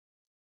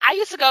 I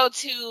used to go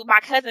to my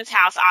cousin's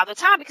house all the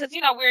time because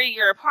you know we're a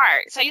year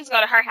apart. So I used to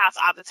go to her house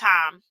all the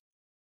time.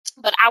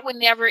 But I would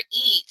never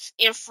eat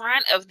in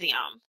front of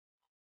them.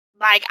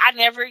 Like I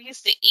never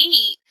used to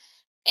eat.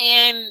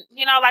 And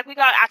you know, like we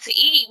got out to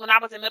eat when I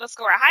was in middle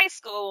school or high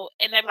school,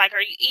 and they'd be like,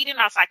 "Are you eating?"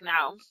 I was like,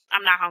 "No,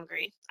 I'm not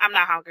hungry. I'm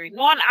not hungry."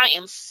 Knowing I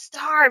am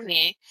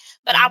starving,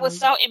 but I was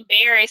so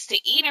embarrassed to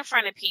eat in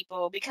front of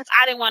people because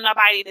I didn't want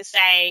nobody to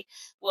say,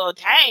 "Well,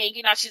 dang,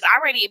 you know, she's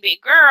already a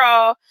big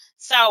girl,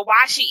 so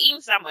why is she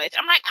eating so much?"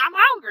 I'm like, "I'm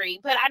hungry,"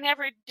 but I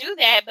never do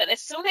that. But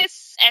as soon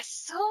as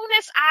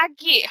I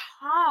get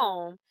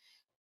home,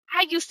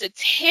 I used to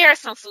tear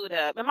some food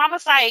up. And mom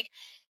was like,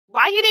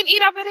 why you didn't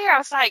eat over there? I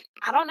was like,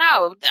 I don't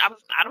know.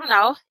 I don't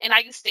know. And I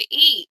used to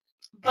eat.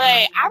 But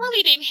I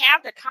really didn't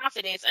have the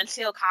confidence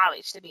until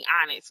college, to be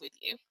honest with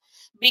you.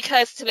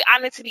 Because to be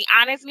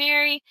honest,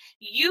 Mary,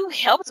 you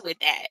helped with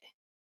that.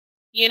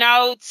 You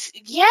know,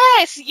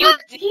 yes, you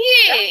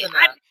did.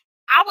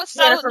 I was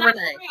so, Jennifer no, for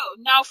Renee. real.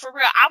 No, for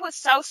real. I was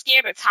so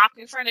scared to talk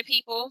in front of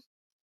people.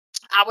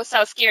 I was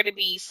so scared to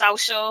be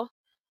social.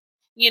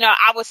 You know,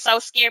 I was so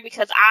scared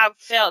because I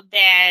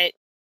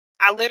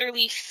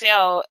literally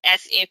felt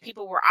as if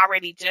people were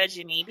already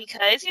judging me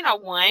because, you know,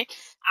 one,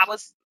 I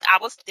was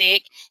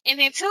thick, and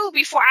then two,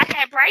 before I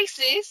had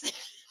braces,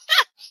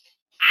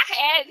 I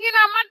had, you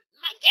know,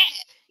 my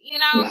gap, you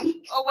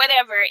know, or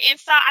whatever. And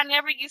so I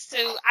never used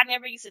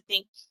to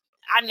think,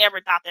 I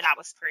never thought that I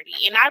was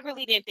pretty. And I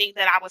really didn't think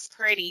that I was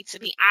pretty, to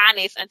be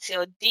honest,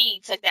 until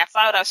Dee took that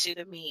photo shoot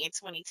of me in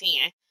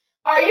 2010.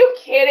 Are you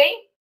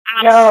kidding?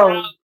 I'm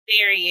so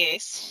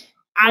serious.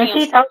 When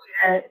she told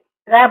me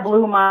that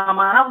blew my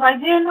mind. I was like,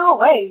 "Yeah, no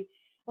way!"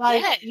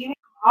 Like Yes. you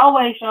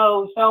always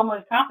show so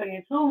much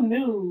confidence. Who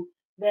knew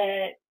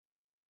that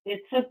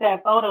it took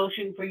that photo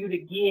shoot for you to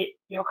get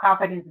your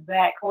confidence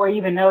back, or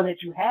even know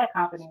that you had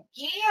confidence?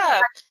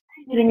 Yeah.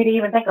 You didn't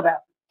even think about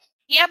it.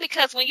 Yeah,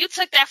 because when you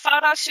took that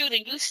photo shoot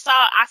and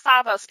I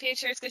saw those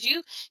pictures because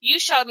you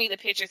showed me the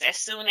pictures as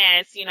soon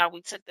as you know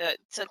we took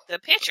the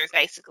pictures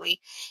basically,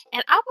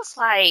 and I was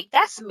like,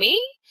 "That's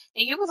me,"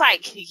 and you was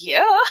like,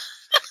 "Yeah,"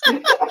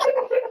 and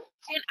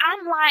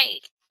I'm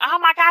like, "Oh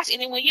my gosh!"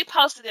 And then when you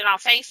posted it on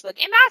Facebook,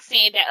 and not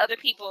saying that other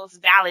people's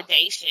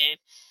validation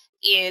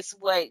is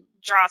what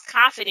draws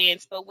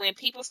confidence, but when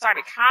people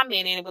started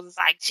commenting, it was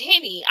like,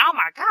 "Jenny, oh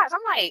my gosh!"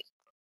 I'm like,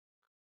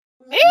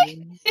 "Me?"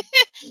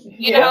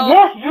 You know?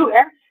 Yes, you.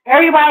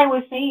 Everybody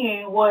was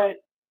seeing what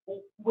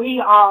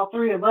we all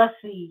three of us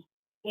see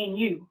in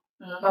you.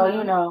 So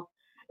you know,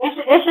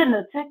 it shouldn't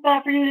have took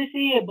that for you to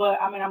see it.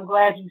 But I mean, I'm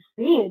glad you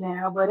see it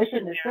now. But it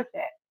shouldn't have took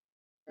that.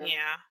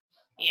 Yeah.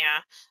 Yeah.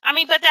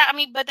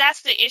 But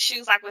that's the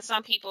issues like with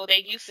some people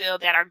that you feel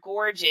that are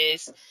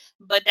gorgeous,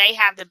 but they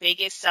have the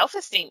biggest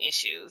self-esteem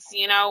issues,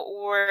 you know,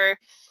 or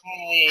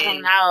I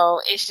don't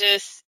know. It's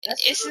just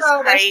That's it's true, just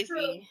though. That's true.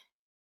 crazy.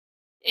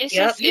 It's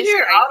Yep, just you it's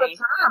hear it all the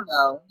crazy. time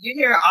though. You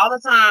hear it all the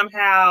time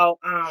how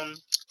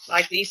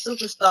like these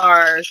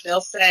superstars,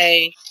 they'll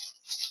say,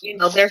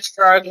 they're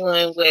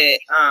struggling with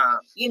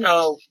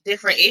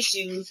different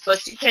issues,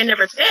 but you can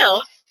never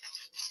tell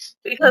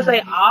because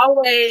they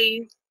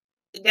always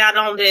got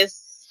on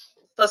this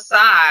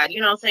facade, you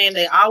know what I'm saying?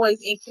 They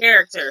always in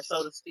character,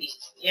 so to speak,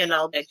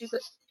 that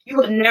you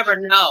would never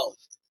know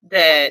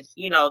that,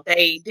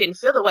 they didn't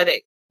feel the way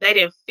that they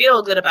didn't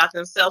feel good about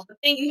themselves. But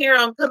then you hear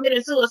them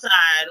committing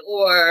suicide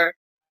or,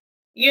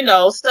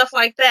 stuff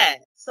like that.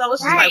 So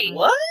it's just like, Right.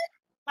 what?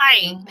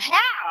 Like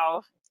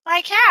how?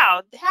 Like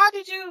how? How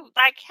did you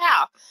like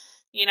how?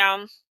 You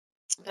know,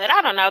 but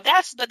I don't know.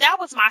 That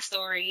was my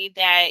story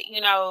that,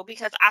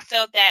 because I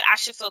felt that I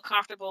should feel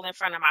comfortable in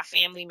front of my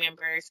family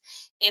members.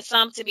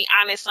 And to be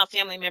honest, some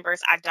family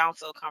members I don't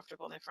feel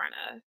comfortable in front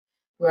of.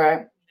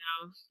 Right.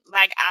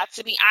 Like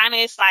to be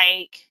honest,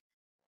 like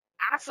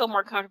I feel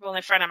more comfortable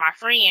in front of my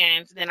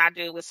friends than I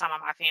do with some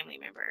of my family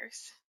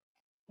members.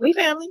 We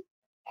family.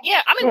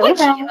 Yeah, I mean, Yeah, we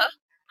family.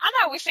 I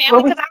know we're family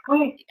Well, because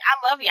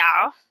I love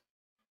y'all.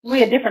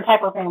 we a different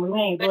type of family. We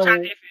ain't But y'all blood.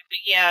 different. But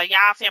yeah,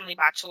 y'all family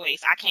by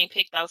choice. I can't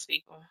pick those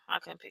people. I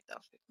couldn't pick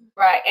those people.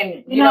 Right.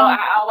 And You know,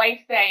 I always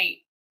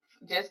say,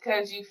 just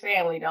because you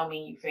family don't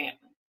mean you family.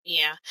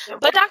 Yeah,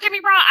 but don't get me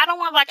wrong. I don't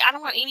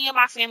want any of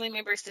my family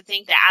members to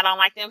think that I don't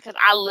like them because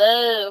I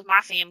love my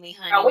family,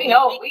 honey. No, we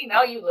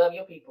know you love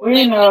your people.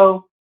 we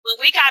know. When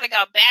we got to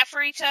go bad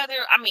for each other,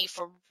 I mean,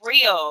 for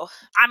real.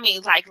 I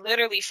mean, like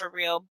literally for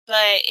real.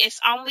 But it's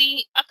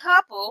only a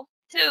couple,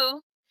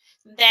 too,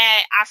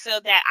 that I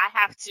feel that I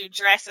have to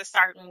dress a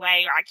certain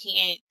way or I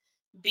can't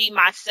be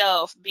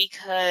myself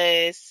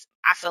because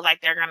I feel like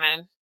they're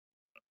gonna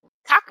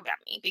talk about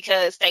me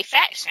because they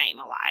fat shame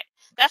a lot.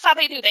 That's how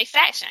they do. They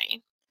fat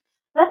shame.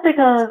 That's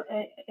because,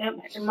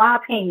 in my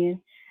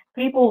opinion,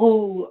 people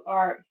who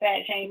are fat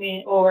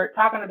shaming or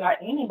talking about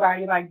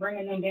anybody, like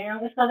bringing them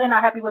down, it's because they're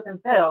not happy with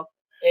themselves.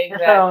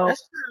 Exactly. And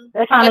so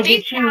they're trying But to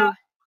these get you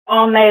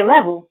on their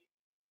level.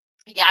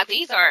 Yeah,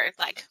 these are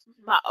like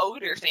my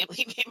older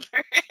family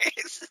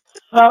members.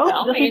 So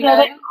Don't just mean because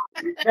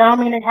nothing. they don't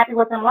mean they're happy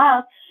with their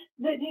lives.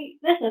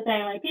 That's the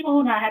thing. Like people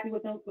who are not happy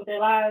with their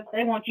lives,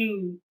 they want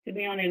you to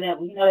be on their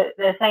level. You know,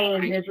 they're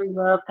saying misery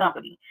loves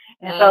company,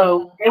 and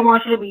so they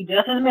want you to be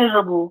just as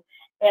miserable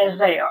as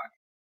they are.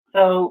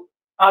 So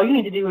all you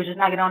need to do is just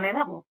not get on their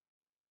level.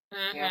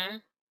 Mm-hmm.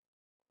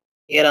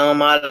 Get on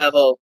my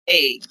level.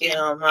 Hey, get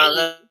on my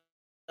level.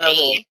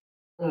 Hey.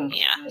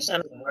 Yeah. But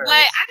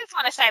I just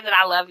want to say that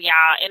I love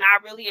y'all and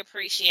I really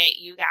appreciate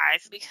you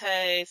guys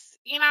because,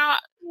 I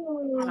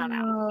don't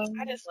know.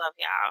 I just love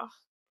y'all.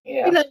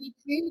 Yeah. We love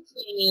you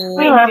too.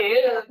 We love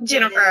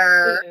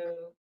Jennifer.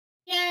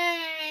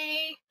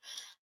 Yay.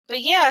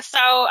 But yeah,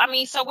 so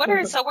what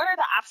are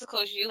the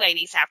obstacles you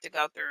ladies have to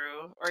go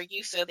through or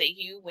you feel that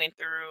you went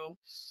through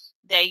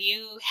that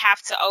you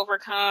have to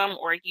overcome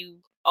or you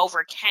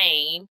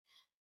overcame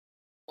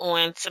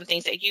on some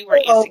things that you were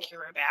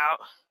insecure about?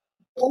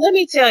 Well, let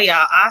me tell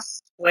y'all, I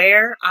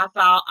swear I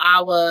thought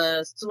I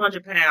was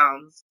 200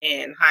 pounds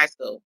in high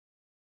school.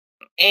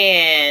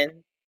 And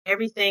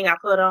everything I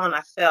put on, I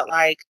felt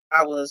like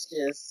I was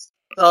just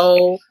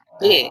so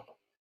big.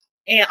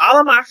 And all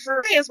of my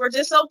friends were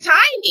just so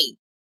tiny.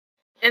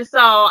 And so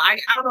I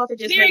don't know if it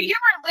just made me. You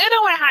were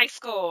little in high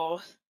school.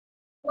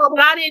 Well,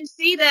 but I didn't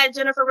see that,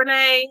 Jennifer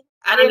Renee.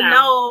 I didn't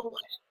know.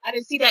 I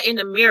didn't see that in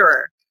the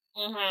mirror.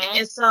 Mm-hmm.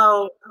 And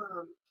so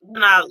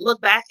when I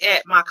look back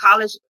at my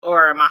college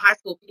or my high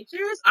school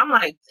pictures, I'm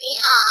like,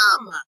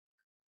 damn,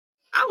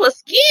 I was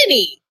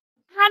skinny.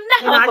 I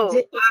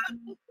know.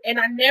 And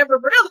I never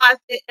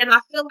realized it. And I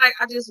feel like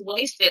I just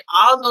wasted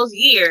all those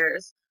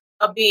years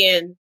of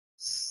being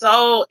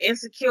so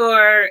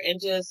insecure and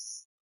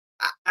just,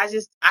 I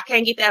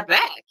can't get that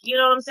back. You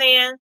know what I'm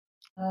saying?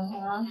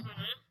 Mm-hmm.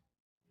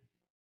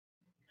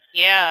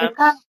 Yeah. It's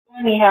kind of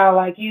funny how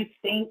like you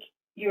think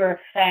you're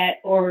fat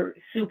or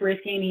super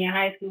skinny in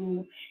high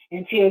school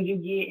until you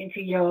get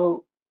into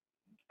your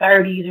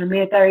 30s or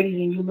mid 30s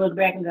and you look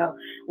back and go,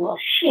 well,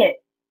 shit.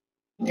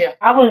 Yeah.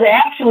 I was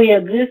actually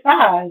a good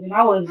size and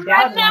I was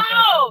doubting myself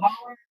the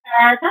whole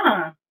entire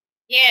time.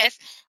 Yes.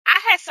 I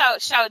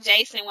had showed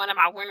Jason one of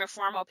my winter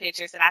formal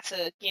pictures that I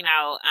took,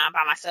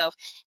 by myself.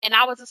 And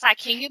I was just like,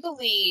 can you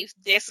believe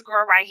this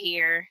girl right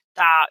here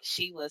thought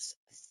she was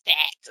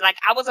fat? Like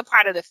I was a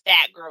part of the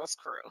fat girls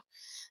crew,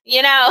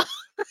 Mm-hmm.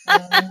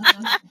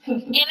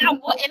 and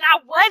I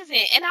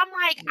wasn't. And I'm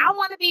like, I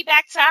want to be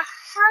back to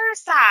her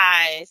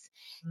size,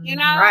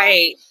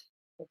 Right.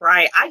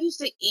 Right. I used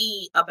to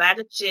eat a bag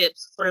of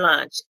chips for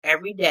lunch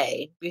every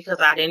day because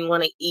I didn't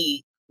want to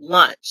eat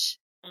lunch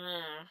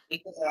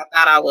because I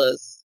thought I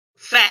was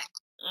fat.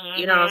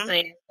 You know what I'm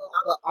saying? So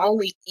I would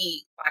only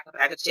eat like a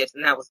bag of chips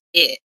and that was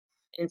it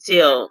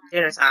until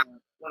dinner time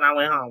when I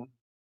went home.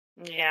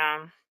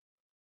 Yeah.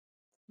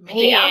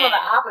 See, I'm on the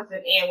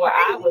opposite end where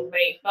I was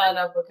made fun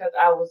of because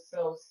I was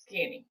so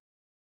skinny.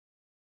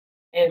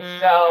 And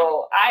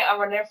so I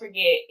will never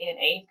forget in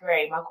 8th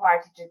grade, my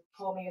choir teacher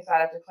pulled me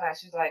aside after class.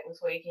 She was like,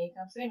 "Latoya, can you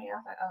come see me?" I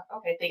was like, "Oh,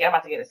 okay." Think I'm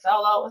about to get a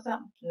solo or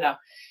something? No.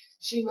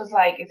 She was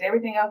like, "Is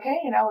everything okay?"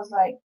 And I was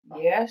like,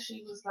 "Yeah."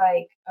 She was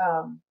like,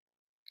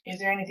 "Is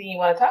there anything you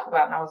want to talk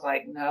about?" And I was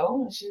like,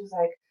 "No." And she was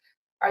like,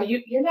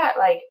 you're not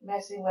like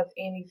messing with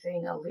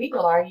anything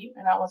illegal, are you?"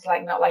 And I was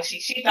like, "No." Like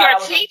she thought Your I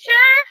was on teacher?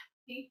 drugs.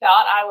 She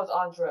thought I was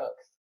on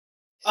drugs.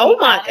 Oh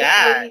my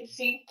God.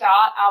 She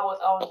thought I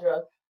was on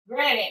drugs.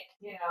 Granted,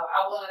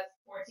 I was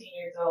 14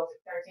 years old,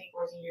 13,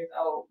 14 years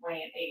old,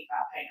 weighing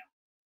 85 pounds.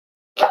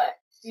 But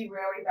she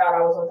really thought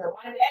I was on drugs.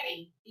 My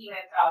daddy even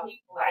thought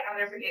I'll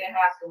never forget in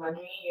high school, my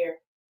junior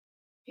year,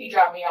 he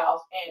dropped me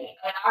off. And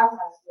in our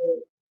high school,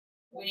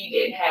 we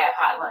didn't have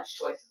hot lunch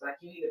choices. Like,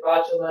 you either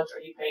bought your lunch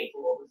or you paid for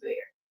what was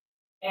there.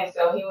 And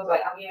so he was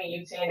like, "I'm giving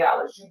you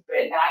 $10. You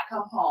better not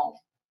come home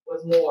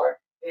with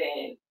more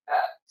than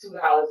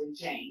 $2 and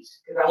change."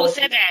 Who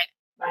said that?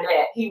 My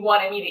dad. He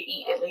wanted me to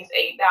eat at least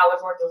 $8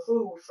 worth of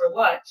food for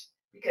lunch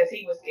because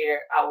he was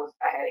scared I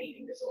had an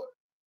eating disorder.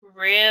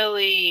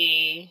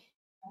 Really?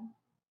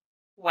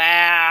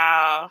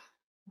 Wow.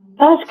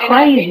 That's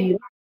crazy.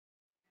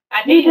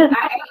 I ate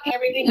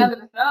everything under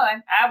the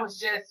sun. I was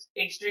just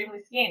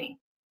extremely skinny.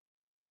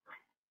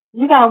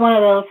 You got one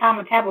of those high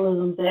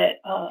metabolisms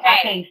that I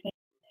can't stand.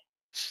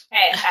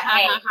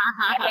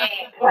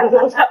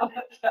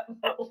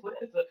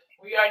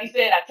 We already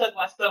said I took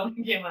my stomach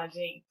in my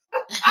jeans.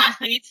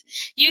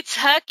 You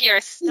tuck your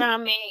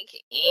stomach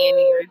in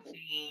your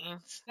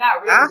jeans.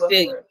 Not really. I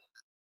feel you.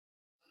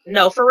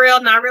 No, for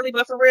real, not really,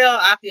 but for real,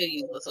 I feel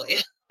you,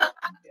 Latoya.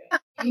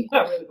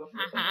 Not really, but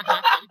for real.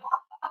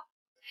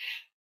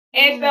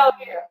 And so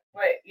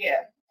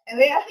yeah. And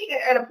then I think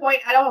at a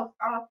point I don't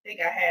think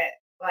I had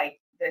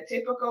like the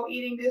typical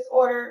eating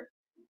disorder.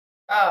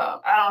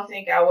 I don't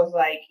think I was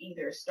like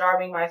either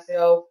starving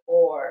myself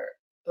or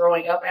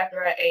throwing up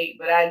after I ate,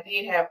 but I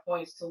did have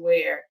points to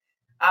where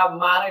I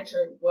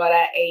monitored what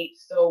I ate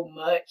so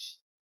much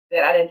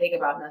that I didn't think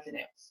about nothing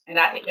else. And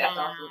I think that's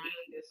also an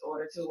eating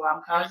disorder too, where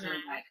I'm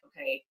constantly like,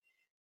 okay,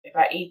 if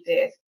I eat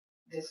this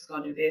is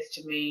gonna do this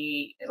to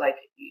me. Like,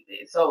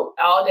 so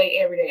all day,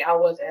 every day, I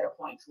was at a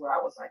point where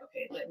I was like,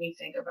 okay, let me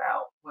think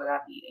about what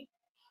I'm eating.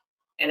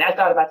 And I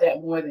thought about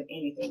that more than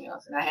anything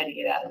else, and I had to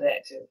get out of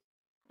that too.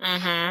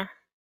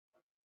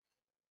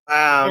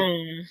 Wow.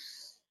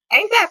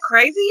 Ain't that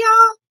crazy,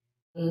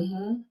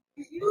 y'all?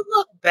 If you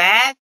look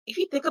back, if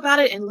you think about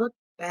it and look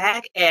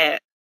back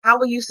at how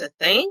we used to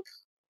think,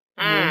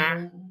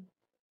 that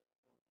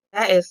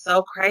is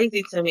so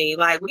crazy to me.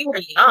 Like, we were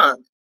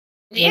young.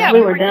 Yeah,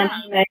 we were done.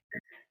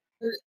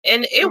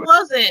 And it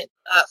wasn't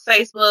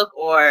Facebook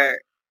or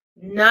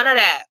none of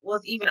that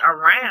was even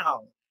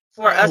around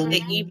for us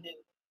to even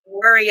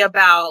worry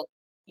about,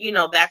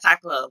 that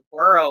type of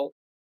world.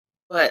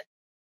 But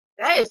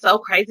that is so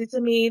crazy to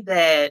me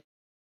that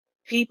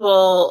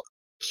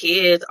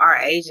kids our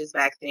ages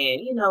back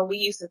then, we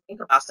used to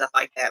think about stuff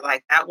like that.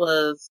 Like, that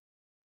was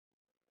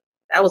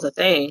a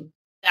thing.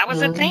 That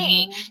was a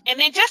thing. And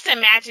then just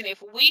imagine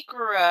if we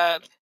grew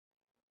up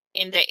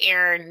in the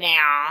era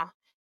now,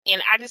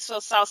 and I just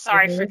feel so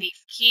sorry for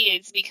these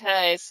kids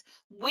because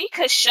we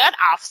could shut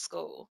off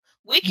school.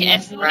 We could,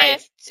 as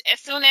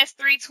soon as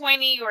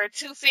 320 or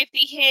 250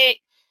 hit,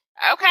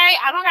 okay,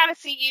 I don't got to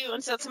see you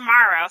until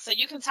tomorrow. So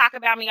you can talk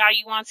about me all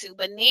you want to.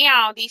 But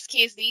now these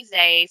kids these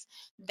days,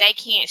 they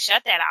can't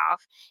shut that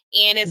off.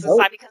 And it's just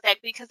like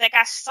because they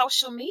got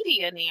social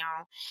media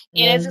now.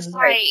 And it's just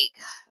like,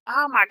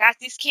 oh my gosh,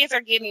 these kids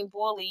are getting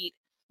bullied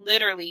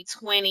literally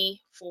 24/7.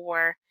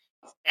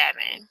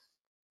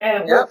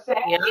 And what's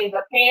sad is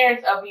the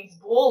parents of these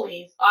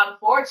bullies,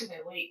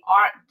 unfortunately,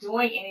 aren't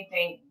doing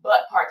anything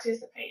but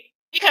participating.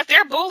 Because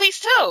they're bullies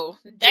too.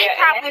 They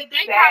probably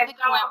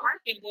go at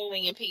work and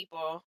bullying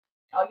people.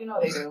 Oh,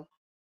 they do.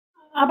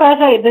 I'm about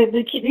to say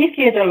these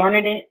kids are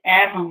learning it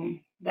at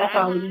home. That's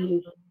all it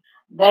is.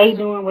 They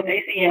doing what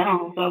they see at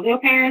home. So if their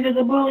parents is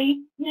a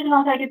bully,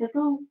 take it to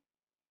school.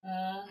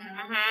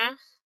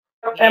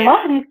 And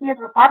most of these kids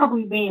are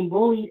probably being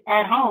bullied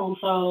at home.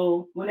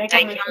 So when they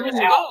come to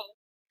school.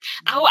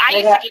 Oh, I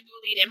used to get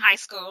bullied in high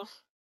school.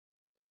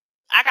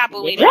 I got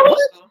bullied in high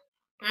school.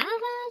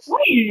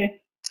 When?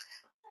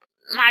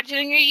 My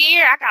junior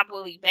year, I got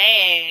bullied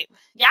bad.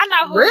 Y'all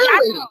know who?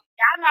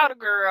 Y'all know the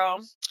girl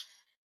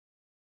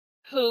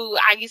who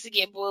I used to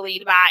get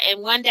bullied by.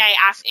 And one day,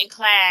 in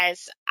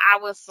class, I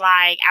was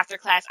like, after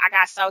class, I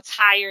got so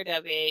tired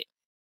of it,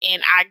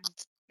 and I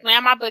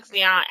slammed my books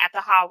down at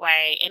the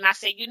hallway, and I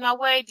said, "You know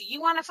what? Do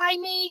you want to fight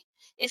me?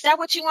 Is that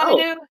what you want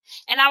to do?"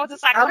 And I was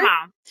just like, "Come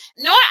on."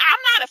 No,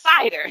 I'm not a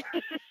fighter.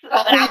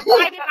 But I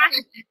would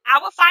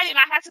fight it.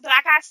 I had to, but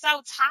I got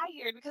so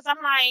tired because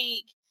I'm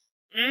like,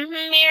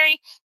 Mary.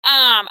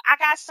 I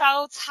got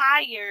so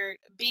tired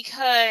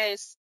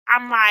because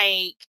I'm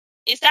like,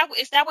 is that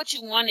what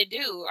you want to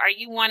do? Are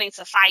you wanting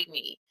to fight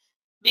me?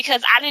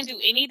 Because I didn't do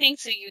anything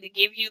to you to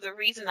give you the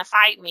reason to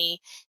fight me.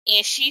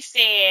 And she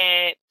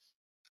said,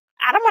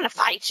 I don't want to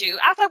fight you.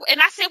 I was like,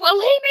 and I said, well,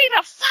 leave me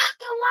the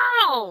fuck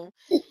alone.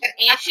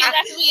 And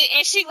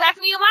she left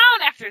me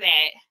alone after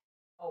that.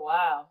 Oh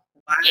wow.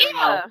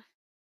 Yeah.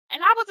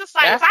 And I was just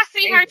like, if I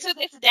see her to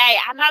this day,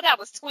 I know that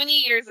was 20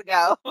 years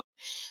ago,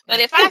 but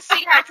if I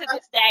see her to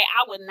this day,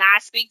 I would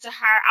not speak to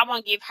her. I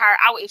won't give her.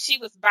 If she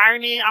was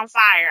burning on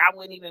fire, I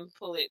wouldn't even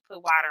put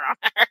water on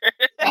her.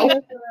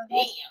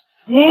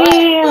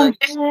 Damn.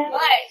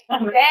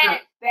 But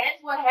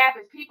that's what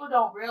happens. People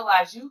don't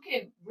realize you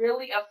can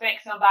really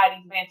affect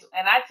somebody's mental.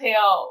 And I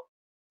tell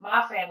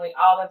my family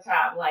all the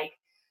time, like,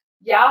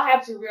 y'all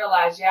have to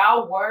realize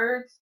y'all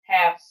words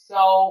have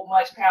so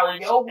much power.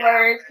 Your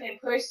words can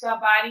push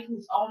somebody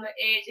who's on the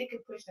edge. It can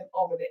push them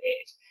over the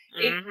edge.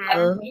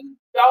 You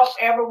don't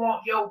ever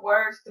want your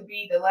words to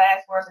be the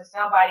last words, and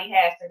somebody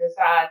has to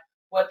decide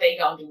what they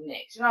gonna do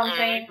next. You know what I'm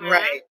saying?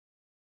 Right.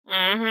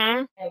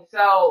 Mm-hmm. And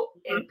so,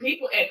 and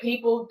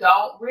people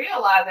don't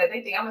realize that.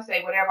 They think I'm gonna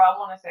say whatever I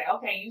want to say.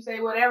 Okay, you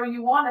say whatever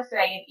you want to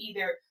say, and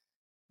either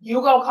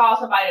you gonna cause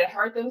somebody to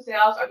hurt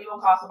themselves, or you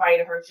gonna cause somebody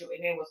to hurt you,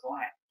 and then what's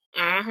gonna happen?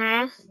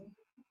 Mm-hmm.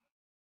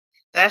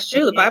 That's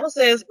true. The Bible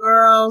says,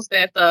 girls,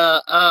 that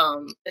that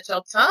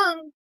your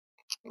tongue,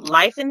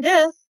 life and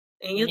death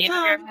in your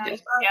tongue. Yep.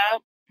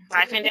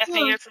 Life and death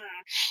in your tongue.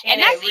 And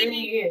that's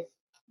really is.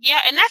 Yeah,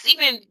 and that's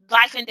even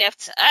life and death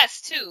to us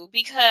too,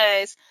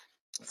 because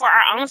for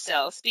our own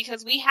selves,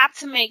 because we have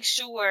to make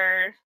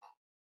sure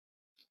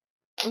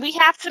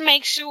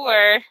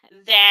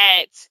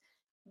that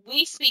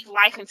we speak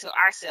life into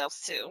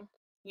ourselves too.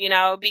 You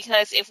know,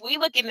 because if we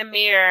look in the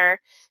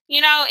mirror,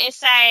 you know, and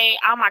say,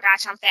 oh my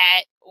gosh, I'm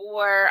fat,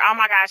 or oh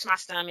my gosh, my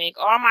stomach,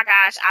 or oh my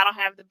gosh, I don't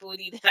have the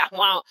booty that I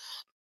want,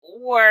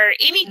 or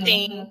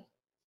anything,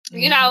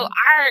 you know,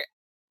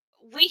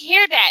 we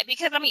hear that,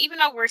 because I mean, even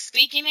though we're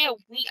speaking it,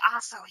 we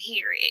also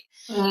hear it,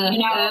 you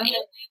know,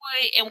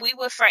 and we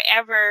would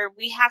forever,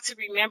 we have to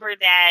remember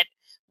that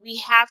we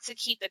have to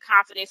keep the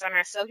confidence on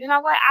ourselves. You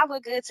know what? I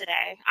look good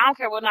today. I don't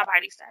care what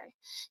nobody say.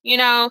 You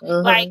know,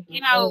 like,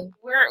 you know,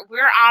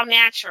 we're all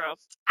natural.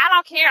 I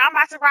don't care. I'm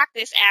about to rock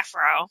this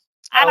afro.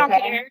 I don't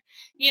care.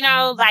 You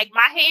know, like,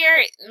 my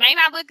hair may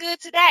not look good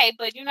today,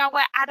 but you know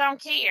what? I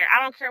don't care. I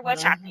don't care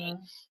what y'all think.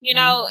 You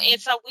know, and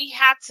so we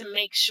have to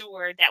make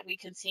sure that we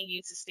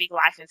continue to speak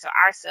life into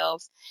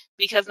ourselves,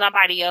 because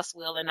nobody else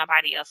will and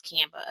nobody else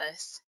can but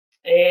us.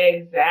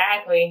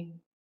 Exactly.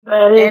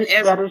 And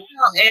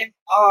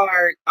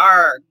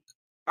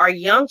our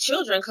young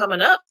children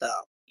coming up, though,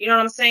 you know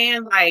what I'm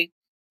saying? Like,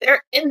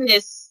 they're in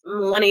this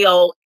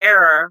millennial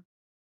era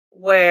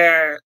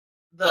where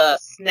the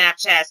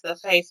Snapchats, the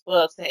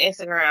Facebooks, the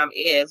Instagram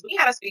is. We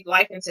got to speak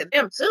life into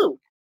them too,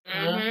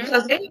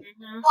 because they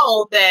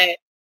know that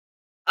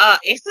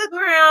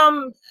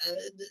Instagram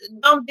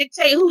don't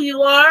dictate who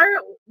you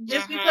are.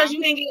 Just because you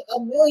didn't get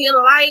 1 million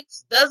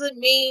likes doesn't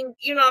mean,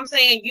 you know what I'm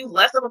saying, you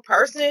less of a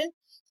person.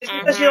 Just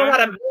because you don't got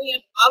 1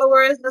 million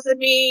followers doesn't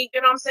mean,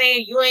 you know what I'm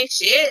saying, you ain't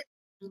shit.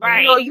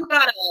 Right. You know, you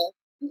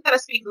gotta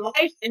speak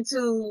life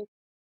into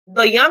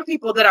the young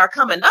people that are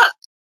coming up.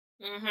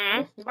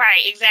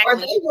 Right, exactly. Or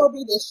they will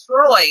be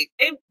destroyed.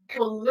 They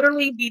will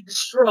literally be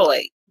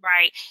destroyed.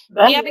 Right.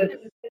 That's a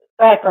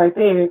fact right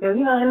there. Because,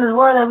 you know, in this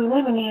world that we're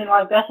living in,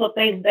 like, that's what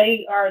they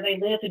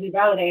live to be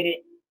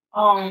validated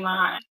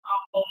online, on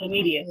social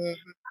media.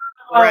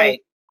 Right.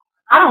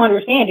 I don't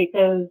understand it,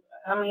 because,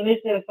 I mean,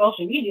 it's just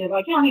social media.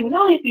 Like, you don't even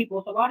know these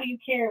people, so why do you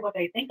care what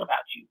they think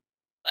about you?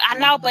 I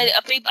know, but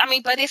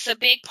it's a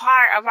big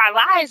part of our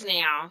lives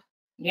now.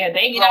 Yeah,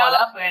 they growing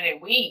up in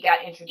it. We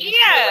got introduced to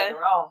it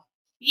later on.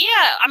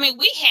 Yeah, I mean,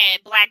 we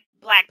had Black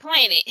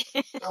Planet.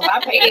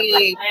 Black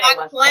Planet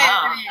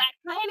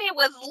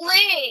was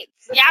lit.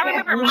 Y'all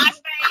remember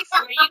MySpace,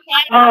 where you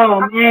had? Oh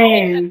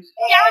man!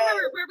 Y'all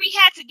remember where we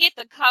had to get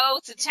the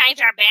code to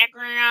change our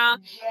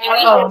background?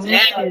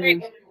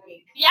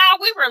 Y'all,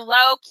 we were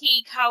low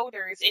key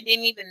coders and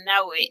didn't even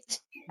know it.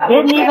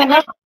 Didn't even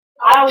know.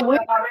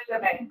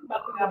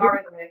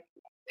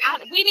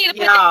 We need to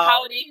put the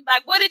coding.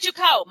 Like, what did you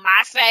code?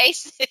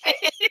 MySpace.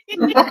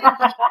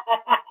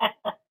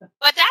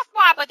 But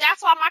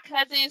that's why my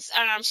cousins,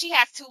 she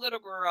has 2 little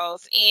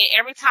girls, and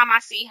every time I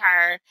see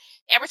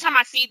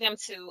them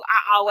two,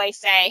 I always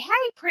say,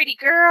 hey, pretty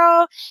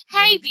girl,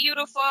 hey,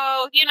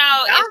 beautiful. You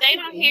know, if they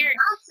don't hear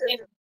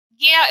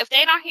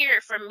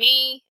it from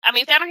me, I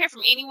mean, if they don't hear it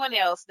from anyone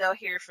else, they'll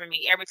hear it from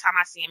me every time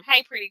I see them.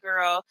 Hey, pretty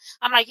girl.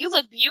 I'm like, you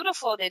look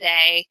beautiful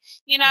today,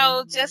 you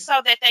know, just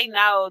so that they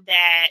know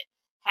that,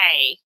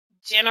 hey,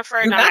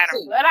 Jennifer, no matter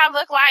what I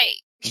look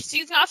like,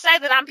 she's going to say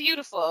that I'm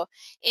beautiful,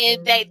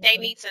 and they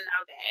need to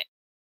know that.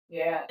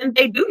 Yeah. And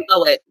they do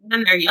know it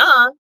when they're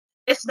young.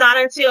 It's not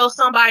until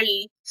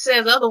somebody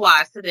says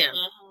otherwise to them.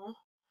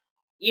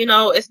 You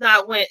know, it's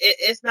not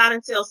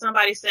until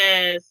somebody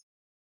says,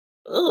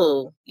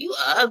 ooh, you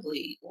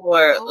ugly,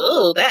 or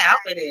ooh, that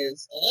outfit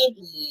is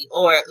ugly,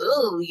 or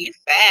ooh, you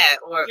fat,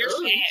 or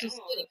ooh, you too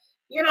skinny.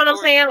 You know what I'm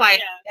saying?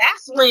 Like,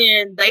 that's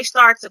when they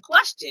start to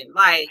question,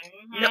 like,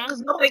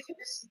 because nobody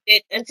questions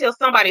it until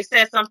somebody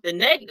says something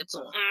negative to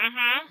them.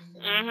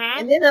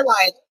 And then they're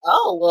like,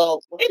 oh,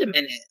 well, wait a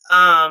minute.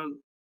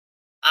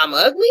 I'm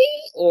ugly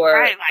or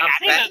Right, like I'm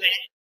I didn't know fat.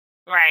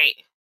 that. Right.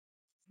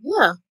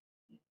 Yeah.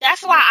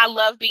 That's why I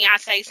love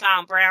Beyonce's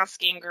song Brown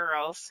Skin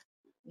Girls.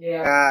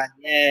 Yeah. God,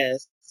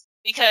 yes.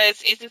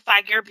 Because it's just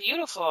like you're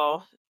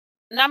beautiful.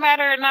 No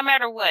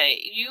matter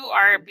what. You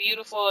are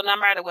beautiful no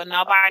matter what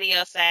nobody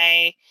else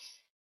say.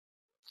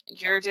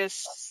 You're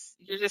just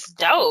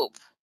dope.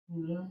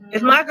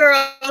 If my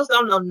girls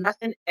don't know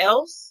nothing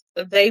else,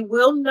 they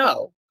will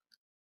know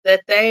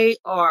that they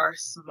are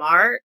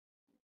smart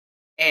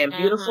and Mhm.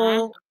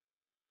 beautiful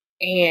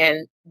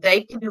and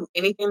they can do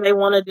anything they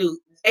want to do.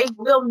 They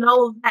will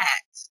know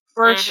that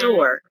for Mhm.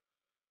 sure.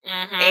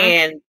 Mhm.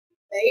 And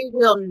they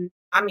will,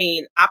 I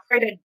mean, I pray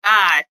to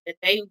God that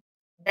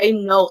they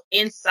know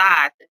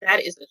inside that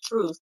that is the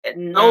truth, that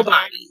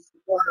nobody's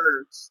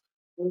words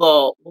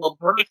will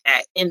break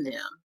that in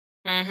them.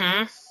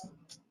 Mhm.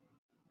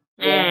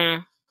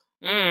 Yeah.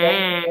 Mm.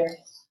 Mm.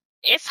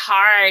 It's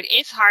hard.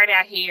 It's hard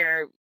out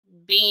here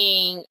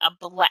being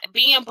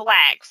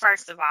black.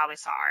 First of all,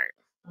 it's hard.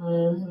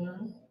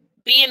 Mm-hmm.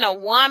 Being a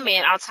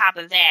woman on top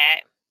of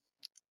that.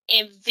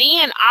 And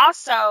then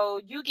also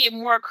you get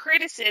more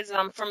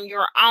criticism from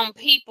your own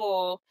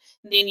people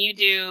than you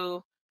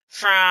do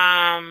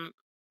from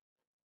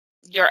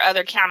your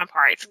other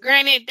counterparts.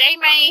 Granted, they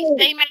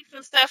make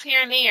some stuff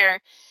here and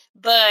there,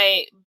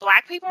 but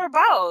black people are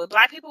bold.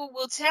 Black people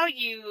will tell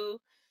you,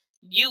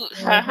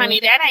 honey,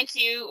 that ain't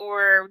cute,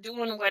 or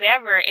doing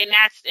whatever, and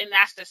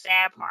that's the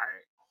sad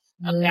part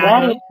about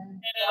That it. is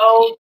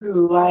so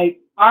true. Like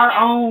our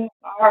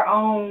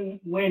own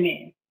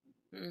women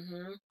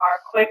Mm-hmm. are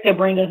quick to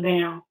bring us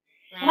down,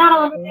 and I Mm-hmm.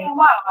 don't understand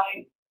why.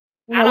 Like,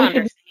 I don't we should be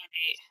understand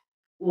it.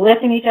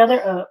 lifting each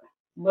other up,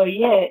 but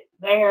yet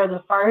they are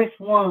the first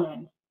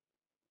ones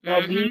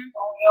that be Mm-hmm.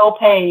 on your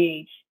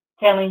page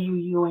telling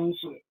you ain't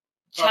shit.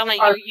 Telling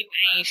you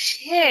ain't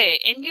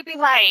shit, and you be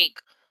like,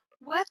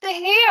 what the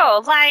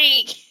hell?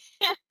 Like,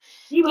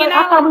 You be you like,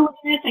 I know, thought we were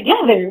in this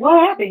together. What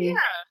happened?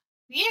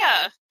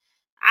 yeah.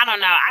 I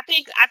don't know. I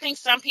think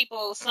some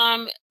people,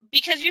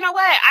 because you know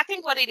what? I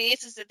think what it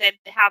is that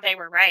how they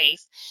were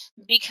raised.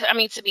 Because I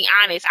mean, to be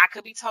honest, I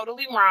could be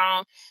totally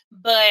wrong,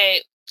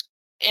 but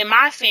in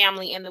my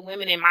family and the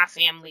women in my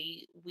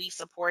family, we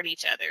support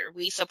each other.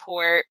 We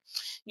support,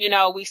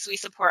 we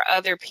support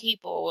other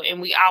people, and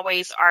we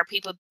always are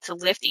people to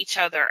lift each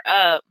other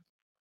up.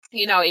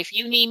 If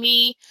you need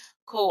me,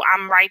 cool,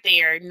 I'm right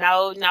there.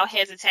 No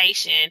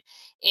hesitation.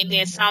 And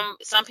then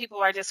some people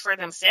are just for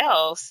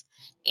themselves,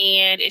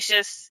 and it's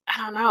just, I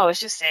don't know, it's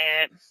just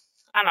sad.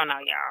 I don't know,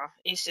 y'all.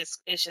 It's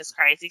just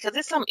crazy because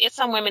it's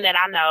some women that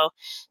I know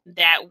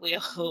that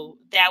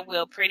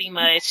will pretty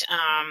much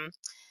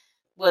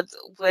would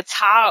would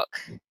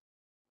talk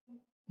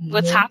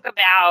would talk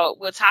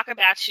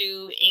about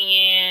you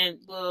and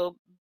will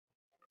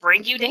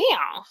bring you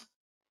down.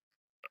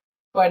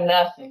 For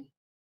nothing.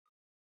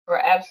 For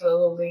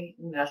absolutely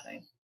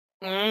nothing.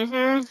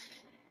 Mhm.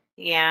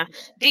 Yeah.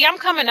 D, I'm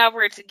coming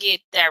over to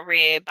get that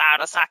red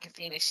bottle so I can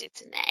finish it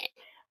tonight.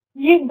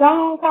 You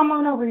don't come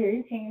on over here.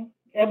 You can.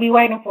 They'll be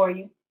waiting for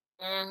you.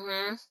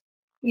 Mhm.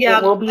 Yeah,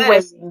 We'll be that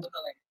is waiting.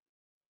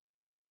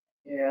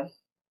 Yeah.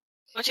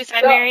 What you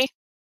say, So, Mary?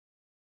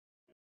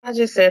 I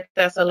just said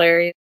that's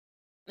hilarious.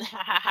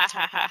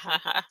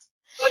 I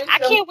what is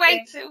can't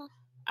wait something? to.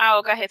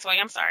 Oh, go ahead, Toy.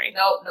 I'm sorry.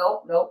 No.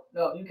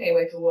 You can't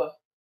wait for what?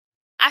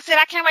 I said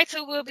I can't wait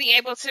till we'll be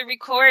able to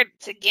record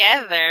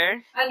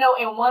together I know,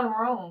 in one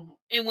room.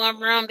 in one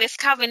room. This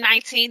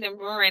COVID-19 and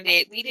ruined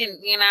it. We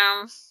didn't,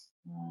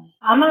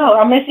 I know.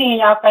 I miss seeing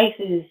y'all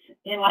faces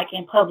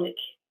in public.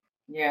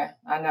 Yeah,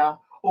 I know.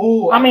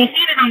 Ooh, I mean,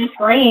 seeing it on the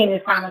screen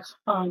is kind of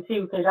fun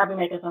too because y'all be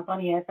making some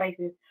funny ass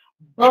faces.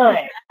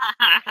 But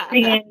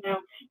seeing them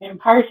in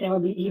person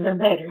would be even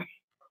better.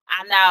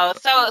 I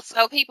know.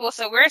 So people,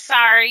 so we're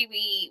sorry.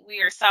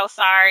 We are so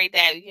sorry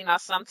that,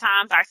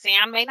 sometimes our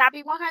sound may not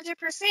be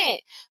 100%,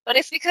 but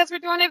it's because we're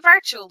doing it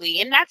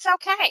virtually, and that's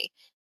okay.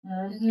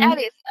 That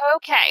is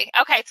okay.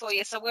 Okay,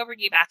 Toya, so what were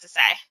you about to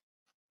say?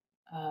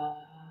 I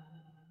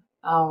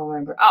don't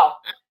remember. Oh,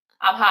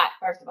 I'm hot.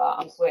 First of all,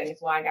 I'm sweating.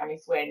 This wine got me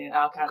sweating and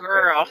all kinds of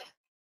Girl,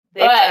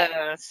 crazy.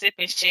 this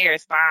sipping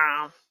shares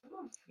bomb.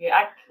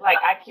 Yeah,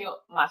 I killed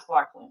my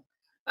sparkling.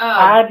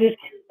 I just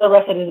the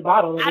rest of this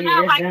bottle over I here. know,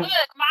 It's like, done.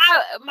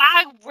 look,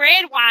 my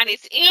red wine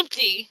is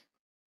empty.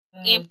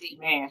 Empty.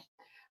 Man.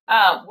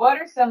 What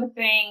are some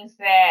things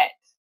that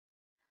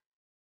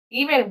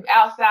even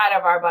outside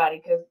of our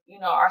body, because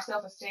our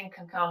self-esteem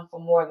can come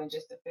from more than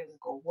just the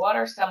physical. What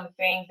are some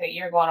things that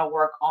you're going to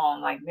work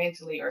on, like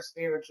mentally or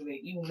spiritually,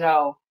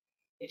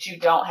 that you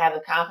don't have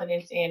the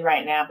confidence in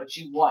right now, but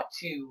you want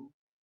to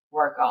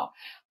work on?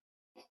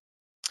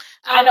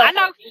 I know I for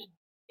know. me,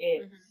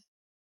 it's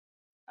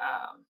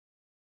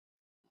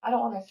I don't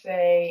want to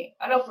say.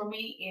 I know for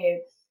me,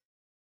 it's.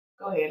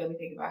 Go ahead. Let me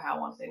think about how I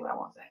want to say what I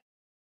want to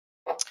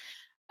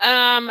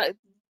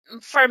say.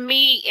 For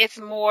me, it's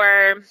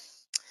more.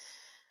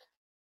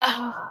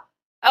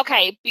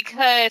 Okay,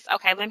 because how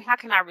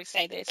can I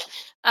re-say this?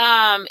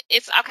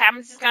 It's okay.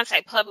 I'm just gonna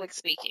say public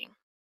speaking.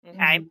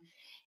 Okay,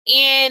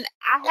 And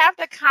I have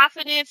the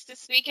confidence to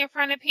speak in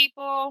front of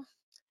people,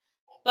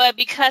 but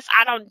because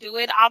I don't do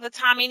it all the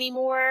time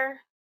anymore,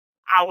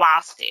 I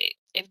lost it,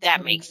 if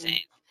that makes sense.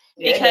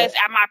 Yeah, Because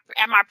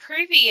at my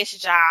previous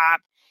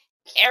job,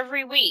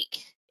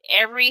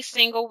 every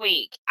single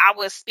week, I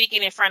was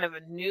speaking in front of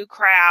a new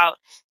crowd,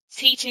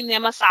 teaching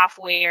them a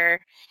software,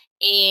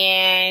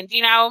 and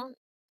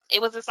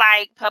it was just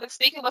like public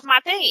speaking was my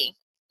thing.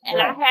 And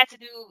I right. had to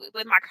do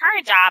with my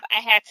current job,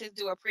 I had to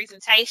do a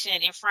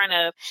presentation in front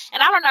of,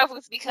 and I don't know if it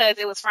was because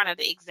it was in front of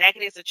the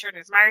executives of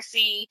Children's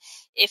Mercy,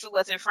 if it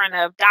was in front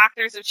of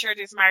doctors of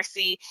Children's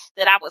Mercy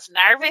that I was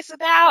nervous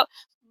about,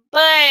 but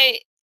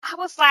I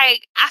was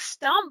like, I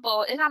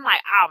stumbled and I'm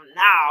like, oh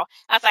no.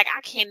 I was like, I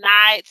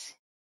cannot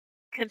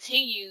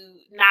continue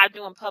not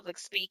doing public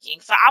speaking.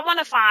 So I want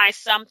to find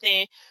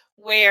something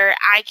where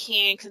I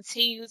can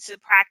continue to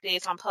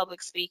practice on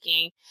public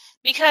speaking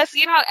because,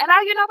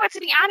 but to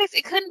be honest,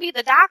 it couldn't be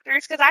the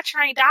doctors because I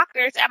trained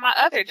doctors at my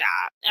other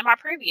job, at my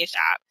previous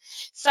job.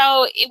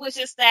 So it was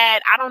just that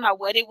I don't know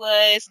what it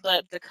was,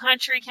 but the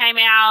country came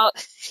out,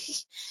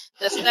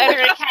 the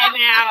stuttering came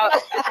out.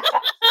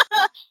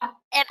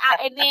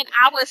 And then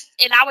I was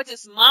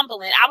just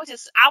mumbling. I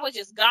was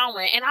just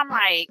going, and I'm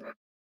like,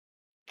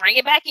 bring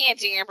it back in,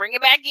 Jen. Bring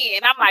it back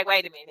in. I'm like,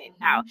 wait a minute,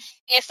 no.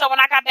 And so when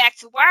I got back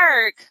to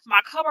work,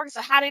 my coworker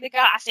said, "How did it go?"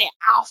 I said,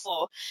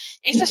 "Awful."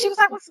 And so she was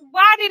like, well,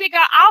 "Why did it go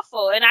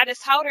awful?" And I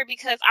just told her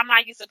because I'm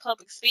not used to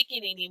public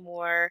speaking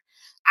anymore.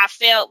 I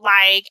felt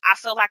like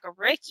a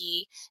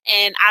rookie,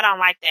 and I don't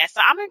like that.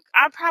 So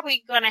I'm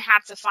probably gonna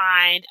have to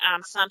find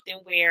something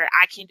where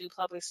I can do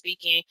public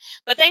speaking.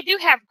 But they do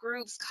have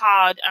groups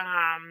called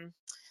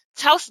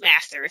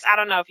Toastmasters. I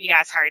don't know if you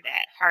guys heard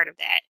of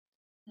that.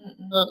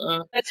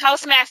 The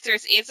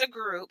Toastmasters is a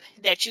group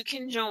that you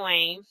can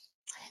join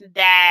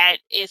that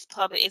is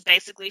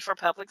basically for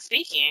public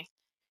speaking,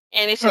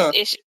 and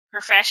it's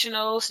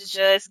professionals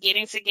just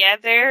getting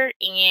together,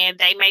 and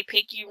they may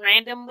pick you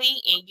randomly,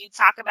 and you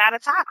talk about a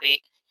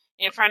topic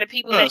in front of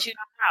people that you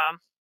don't know.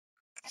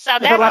 So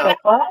Is it like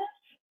a class?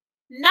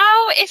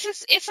 No,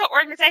 it's an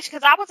organization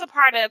because I was a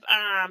part of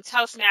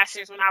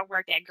Toastmasters when I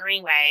worked at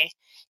Greenway,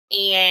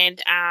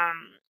 and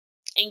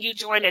you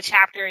join a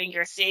chapter in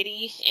your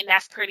city, and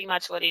that's pretty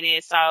much what it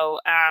is. So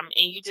and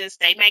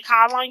they may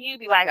call on you,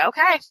 be like,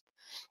 okay,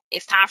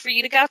 it's time for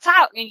you to go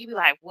talk, and you be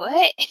like,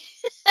 what?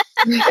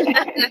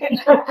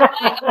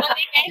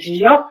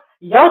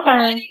 Your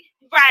turn.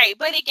 Right,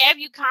 but it gave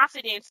you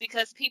confidence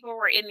because people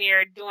were in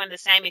there doing the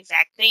same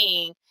exact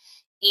thing.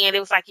 And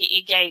it was like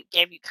it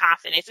gave you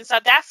confidence. And so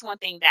that's one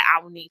thing that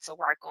I will need to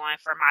work on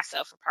for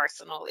myself for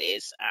personal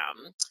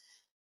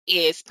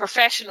is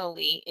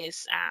professionally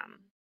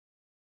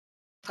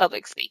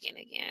public speaking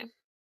again.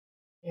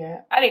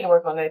 Yeah, I need to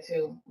work on that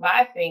too.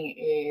 My thing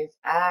is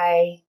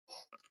I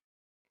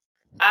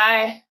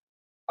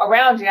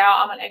around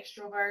y'all I'm an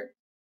extrovert,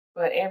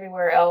 but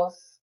everywhere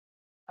else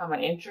I'm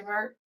an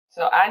introvert.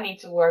 So I need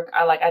to work.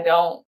 I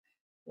don't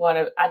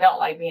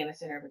like being the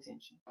center of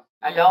attention.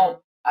 I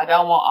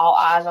don't want all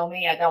eyes on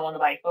me. I don't want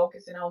nobody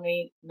focusing on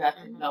me.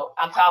 Nothing. No,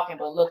 I'm talking,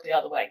 but look the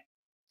other way.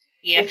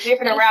 Yeah. It's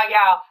different around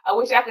y'all. I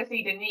wish I could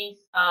see Denise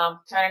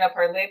turning up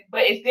her lip,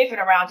 but it's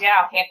different around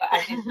y'all.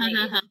 I just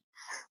think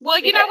well,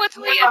 you know what,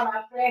 Talia? I'm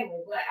not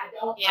friendly, but I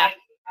don't like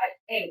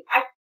it.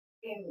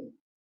 In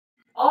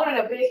owning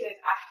a business,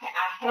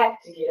 I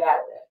have to get out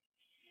of that.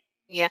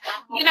 Yeah.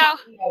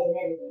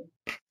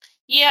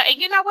 Yeah,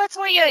 and you know what,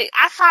 Toya?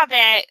 I saw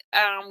that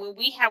when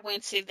we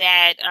went to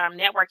that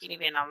networking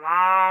event a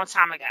long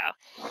time ago,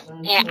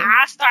 and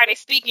I started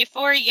speaking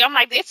for you. I'm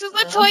like, this is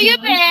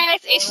Latoya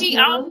Bass, and she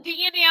on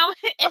DNM,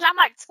 and I'm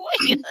like,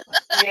 Toya.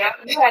 Yeah,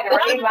 you had to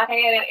raise my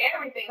hand and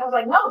everything. I was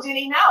like, no,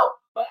 Jenny, no.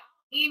 But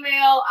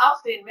email, I'll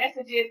send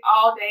messages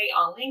all day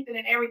on LinkedIn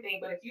and everything.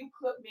 But if you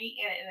put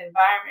me in an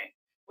environment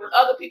with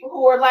other people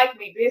who are like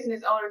me,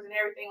 business owners and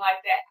everything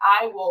like that,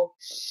 I will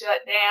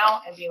shut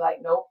down and be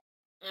like, nope.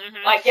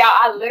 Like, y'all,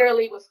 I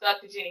literally was stuck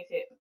to Jenny's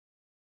hip.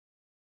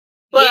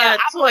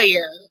 But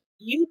Toya,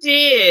 you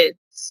did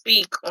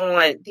speak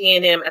on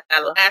DNM at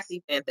that last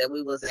event that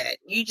we was at.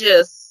 You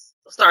just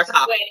start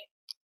talking.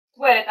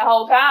 Sweated the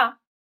whole time.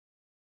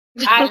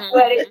 I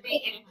sweated the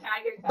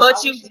entire time.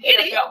 But you did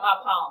it. Felt my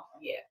palms.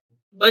 Yeah.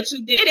 But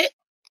you did it.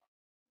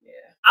 Yeah.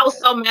 I was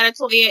so mad at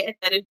Toya at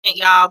that event,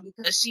 y'all,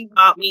 because she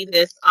bought me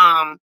this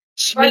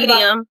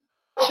medium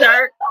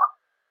shirt.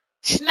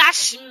 Not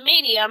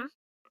medium.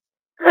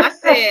 I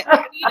said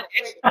I need an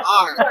extra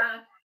large.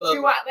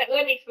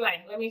 Let me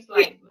explain. No. Are these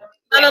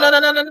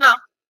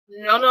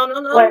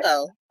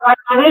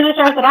the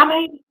shirts that I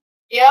made?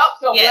 Yep.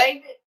 So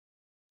blaze it.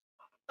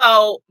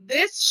 So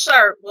this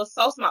shirt was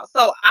so small.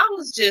 So I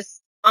was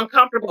just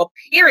uncomfortable,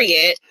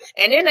 period.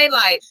 And then they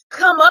like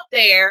come up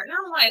there, and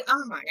I'm like,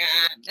 oh my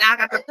God, now I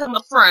got to come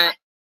up front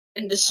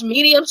in this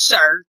medium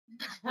shirt.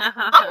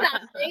 I'm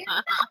not saying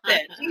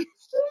nothing.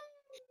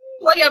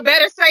 Well, you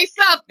better say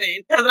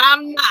something, because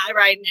I'm not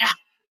right now.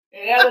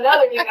 And there's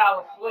another thing I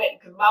was sweating,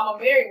 because Mama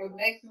Mary was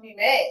next to me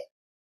mad.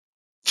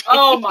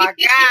 Oh my God.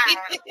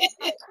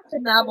 I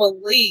cannot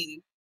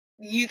believe.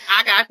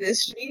 I got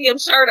this medium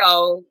shirt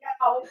on.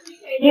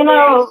 You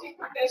know, she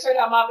took that shirt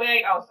out my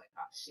bag. I was like,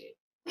 oh shit.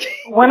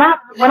 when I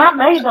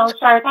made those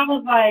shirts, I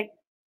was like,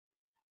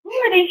 who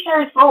are these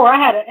shirts for? I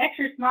had an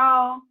extra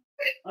small,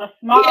 a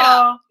small,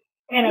 Yeah,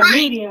 and a right.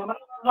 medium.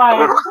 I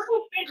was like,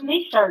 who's fitting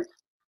these shirts?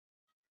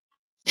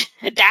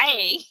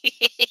 Dang.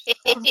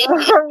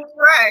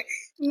 Right.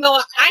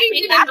 No, I ain't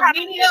See, been I in the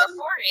probably could medium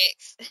afford it.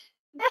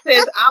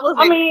 since I was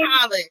I in mean,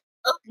 college.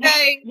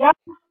 Okay.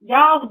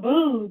 y'all's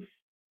boobs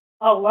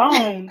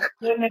alone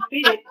wouldn't have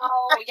fit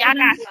Oh, y'all in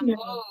the got some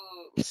medium.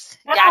 boobs.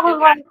 And I Y'all do was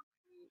got like, boobs.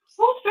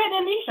 who's fitting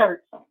in these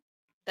shirts?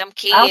 Them I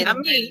kids. I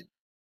mean,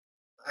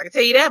 I can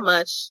tell you that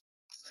much.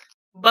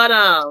 But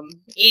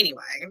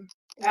anyway.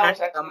 I wish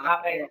I could see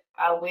my face.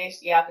 I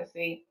wish y'all could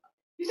see.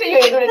 You see, you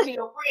ain't doing it to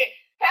your friend.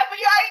 Happy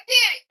you already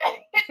did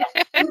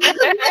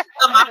it.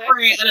 My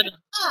friend under the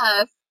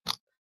bus.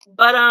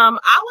 But I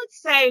would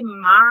say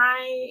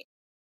mine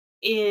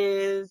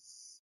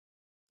is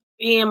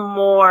being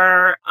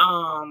more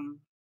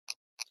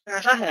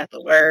gosh, I had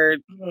the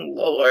word. Oh,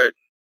 Lord.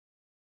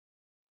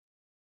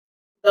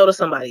 Go to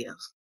somebody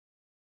else.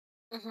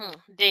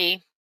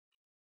 D.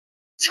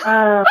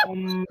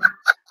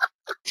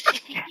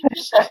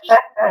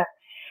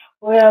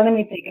 Well, let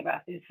me think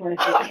about this for a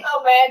second.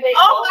 Oh man, they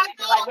Oh my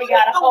both like God, we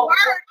got a the whole word.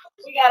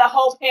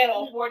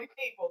 panel of 40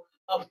 people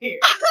up here.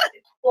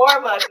 4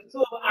 of us, and 2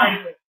 of us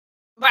already went.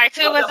 Right,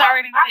 2 of us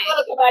already I went. go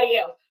to somebody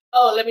else.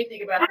 Oh, let me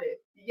think about this.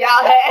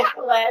 Y'all had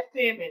the last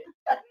 10 minutes.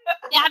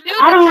 Y'all knew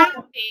I the don't-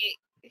 topic.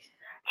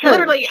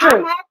 Literally, I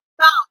true. had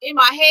thought in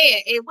my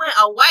head. It went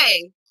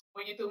away.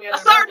 When you threw me under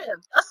the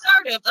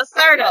bus.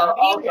 Assertive. Oh,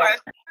 Being okay. more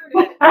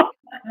assertive.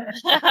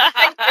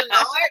 Thank you,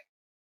 Lord.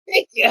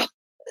 Thank you.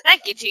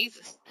 Thank you,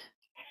 Jesus.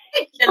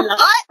 Thank you, Lord.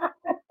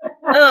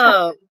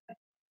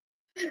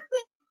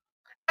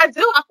 I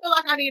do. I feel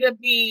like I need to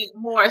be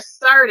more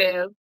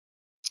assertive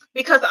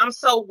because I'm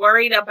so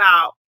worried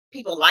about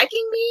people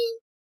liking me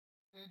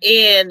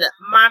in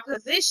my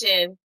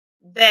position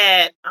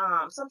that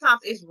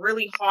sometimes it's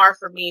really hard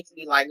for me to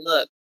be like,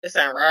 look, this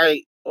ain't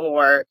right,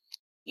 or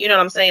you know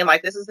what I'm saying,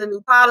 like this is the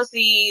new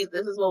policy,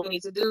 this is what we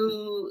need to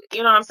do, you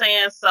know what I'm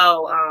saying?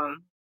 So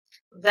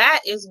that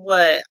is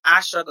what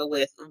I struggle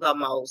with the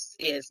most,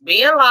 is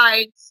being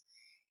like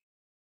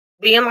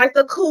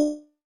the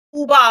cool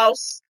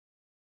boss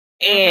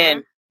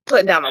and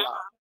putting down the law.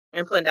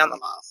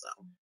 So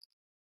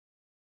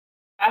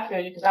I feel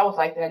you because I was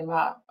like that in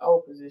my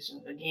old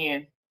position.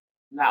 Again,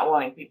 not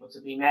wanting people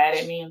to be mad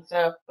at me and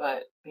stuff,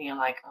 but being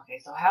like, okay,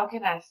 so how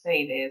can I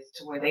say this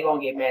to where they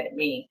gonna get mad at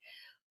me,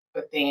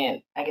 but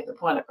then I get the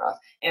point across.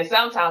 And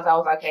sometimes I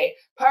was like, hey,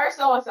 per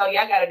so and so,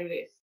 y'all gotta do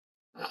this.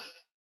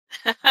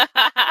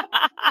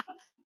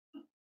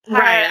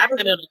 right, I've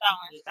been able to do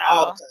this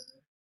all the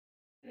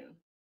time.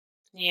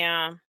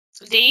 Yeah.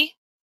 D,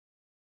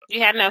 you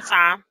had no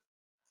time.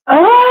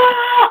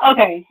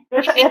 Okay.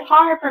 It's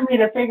hard for me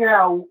to figure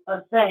out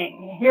a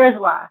thing. Here's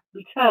why.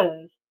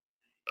 Because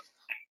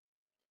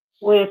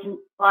with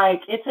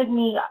it took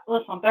me,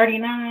 I'm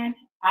 39.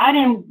 I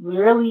didn't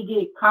really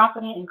get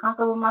confident and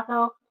comfortable with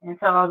myself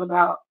until I was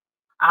about,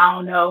 I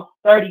don't know,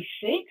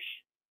 36.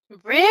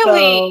 Really?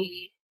 So,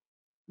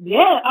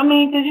 yeah, I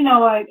mean,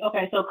 because,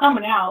 okay, so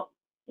coming out,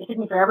 it took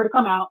me forever to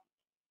come out.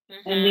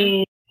 And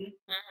then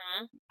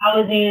I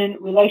was in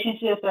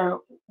relationships that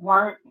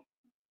weren't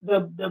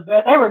the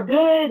best. They were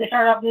good. They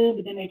started off good,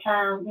 but then they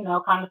turned,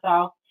 kind of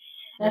south.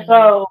 And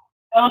so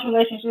those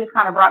relationships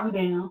kind of brought me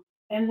down.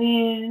 And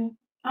then,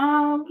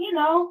 I don't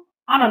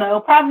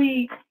know,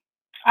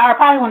 I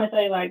probably want to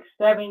say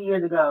 7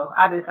 years ago,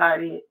 I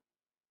decided,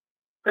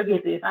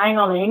 forget this. I ain't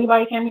gonna let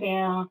anybody tear me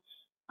down.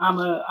 I'm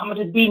gonna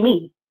just be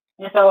me.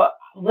 And so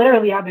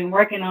literally I've been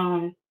working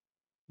on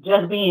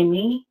just being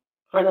me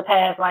for the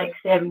past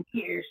 7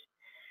 years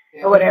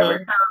or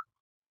whatever. So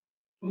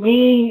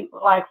me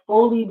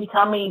fully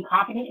becoming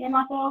confident in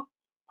myself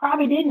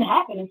probably didn't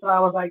happen until I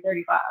was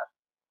 35.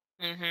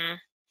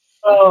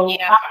 So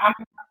Yeah.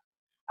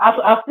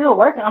 I'm still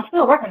working. I'm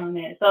still working on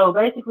that. So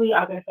basically,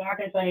 I can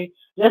say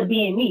just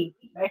being me.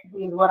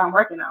 Basically, is what I'm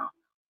working on.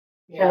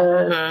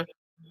 Because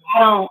I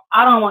don't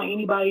want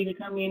anybody to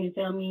come in and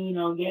tell me,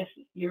 yes,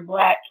 you're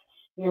black,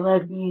 you're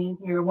lesbian,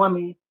 you're a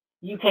woman,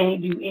 you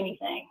can't do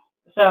anything.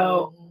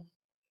 So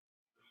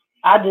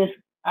I just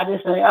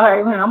say, all right,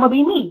 I'm gonna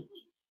be me.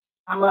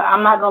 I'm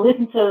not gonna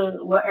listen to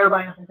what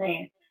everybody else is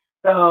saying.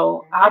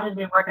 So I've just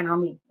been working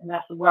on me, and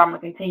that's what I'm gonna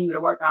continue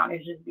to work on.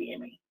 Is just being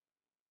me.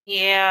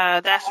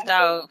 Yeah, that's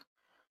dope.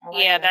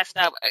 Yeah, that's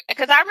dope.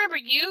 Because I remember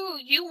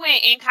you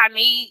went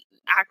incognito.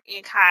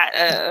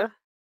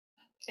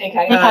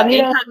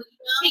 Incognito.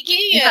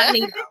 Yeah.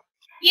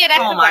 Yeah,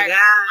 that's oh the my word. God.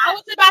 I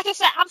was about to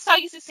say, I'm so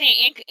used to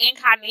saying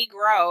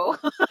incognito.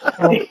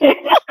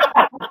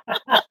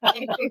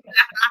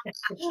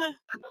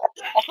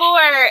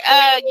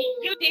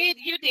 You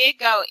did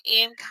go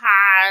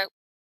incognito.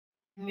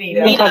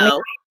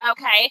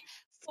 Okay.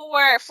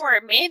 For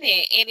a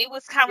minute, and it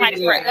was kind of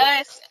for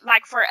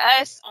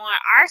us on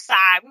our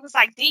side, we was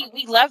like, D,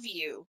 we love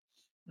you.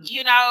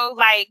 You know,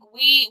 like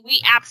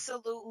we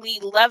absolutely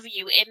love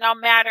you, and no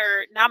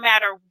matter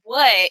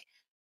what,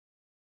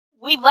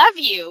 we love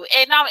you,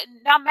 and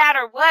no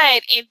matter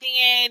what. And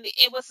then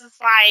it was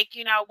just like,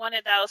 you know, one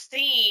of those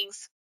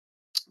things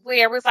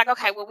where it was like,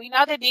 okay, well, we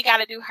know that Dee got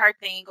to do her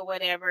thing or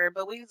whatever,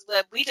 but we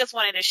just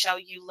wanted to show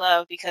you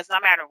love because no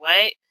matter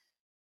what,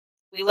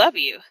 we love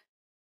you.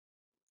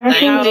 And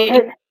You see,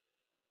 know.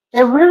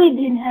 it really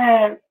didn't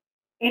have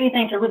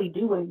anything to really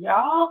do with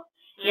y'all.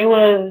 It Mhm.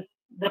 was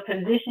the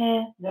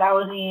position that I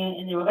was in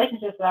and the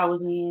relationships that I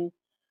was in.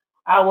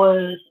 I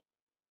was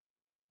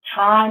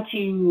trying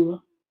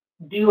to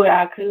do what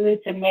I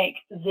could to make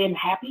them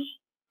happy.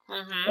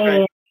 Mhm.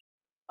 And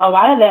a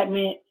lot of that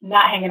meant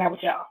not hanging out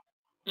with y'all.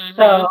 Mhm.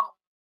 So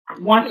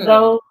once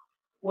those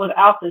was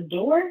out the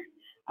door,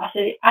 I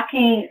said,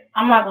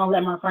 I'm not going to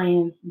let my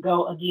friends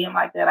go again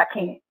like that. I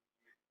can't.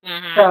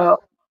 Mhm.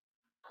 So,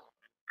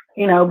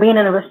 you know, being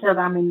in the relationship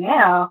I'm in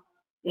now,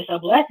 it's a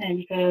blessing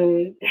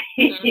because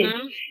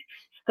Mhm.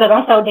 because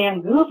I'm so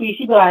damn goofy.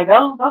 She'd be like,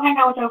 go hang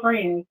out with your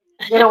friends.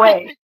 Get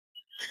away.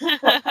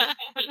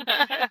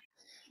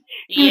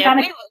 She was Yeah,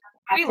 trying to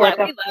we for a love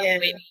couple.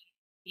 Whitney.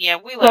 Yeah,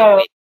 we love So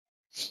Whitney.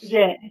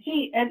 yeah,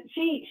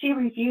 she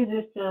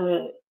refuses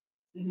to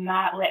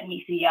not let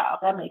me see y'all.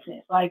 If that makes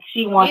sense. Like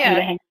she wants me to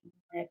Yeah. hang out with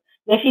friends.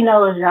 That she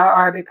knows y'all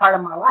are a big part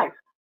of my life.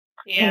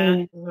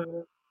 Yeah.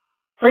 And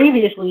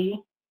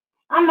previously,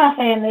 I'm not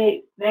saying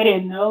they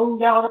didn't know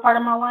y'all was a part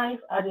of my life.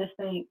 I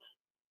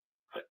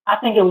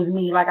think it was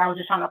me. Like I was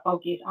just trying to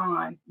focus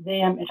on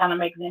them and trying to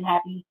make them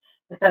happy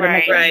instead of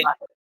Right.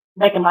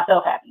 making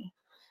myself happy.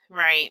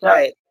 Right.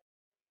 So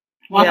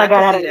once I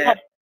got out of that,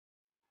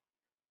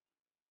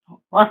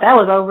 once that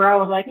was over, I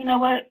was like, you know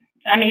what?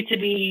 I need to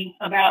be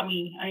about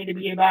me. I need to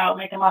be about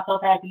making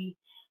myself happy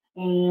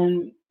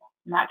and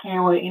not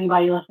caring what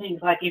anybody else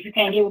thinks. Like if you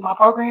can't get with my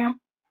program,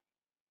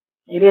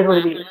 it is what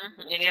it is.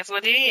 Mhm. It is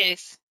what it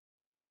is.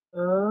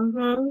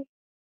 Mhm.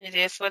 It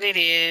is what it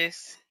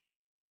is.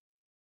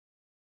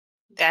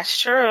 That's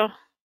true.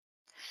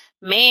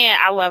 Man,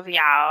 I love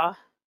y'all.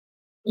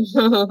 We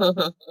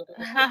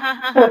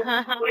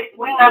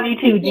love you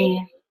too,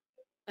 Jen.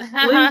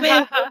 We've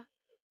been through a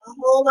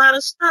whole lot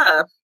of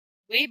stuff.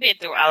 We've been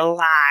through a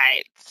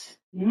lot.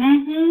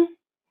 Mhm.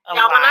 A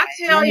Now, when I lot.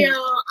 tell y'all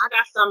I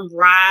got some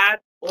ride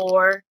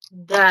or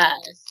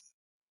dies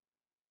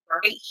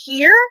right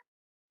here,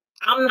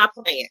 I'm not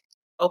playing.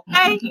 Okay?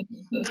 I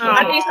need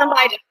Aw.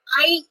 somebody to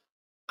fight.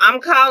 I'm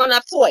calling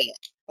up Toya.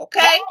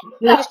 Okay?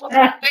 Because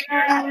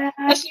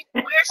she's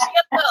where she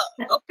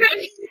up.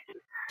 Okay?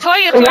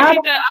 Toya, For y'all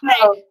Toya, that don't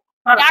know,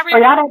 for y'all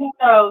that don't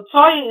know,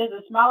 Toya is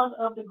the smallest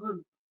of the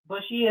group,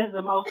 but she is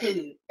the most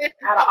hood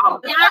out of all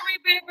of us. y'all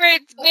remember,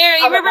 Mary,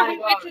 you remember we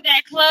went to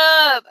that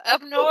club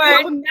up I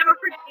north? will never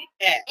forget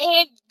that.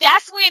 And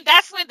that's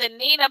when the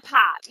Nina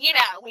popped, you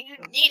know, when you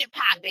Nina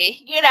popped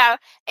it, you know.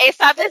 And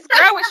so this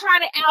girl was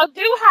trying to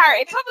outdo her.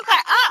 And Toya was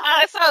like,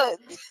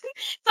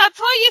 So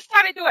Toya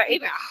started doing it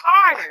even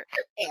harder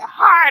and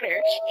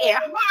harder and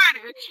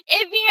harder.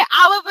 And then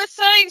all of a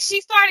sudden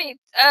she started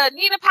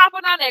Nina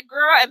popping on that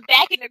girl and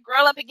backing the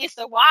girl up against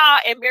the wall,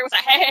 and Mary was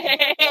like,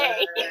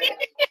 hey.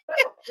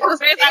 It was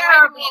Mary's like,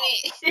 terrible. wait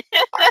a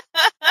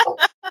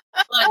minute.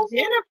 But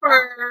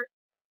Jennifer,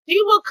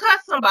 she will cut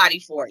somebody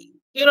for you.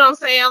 You know what I'm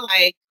saying?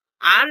 Like,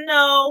 I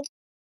know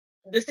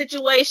the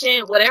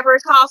situation, whatever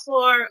it calls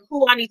for,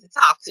 who I need to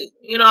talk to.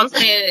 You know what I'm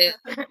saying?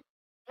 I'm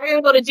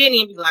gonna go to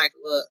Jenny and be like,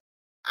 look,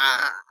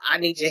 I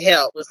need your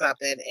help with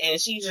something. And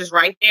she's just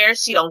right there.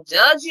 She don't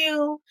judge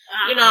you.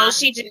 You know,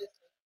 she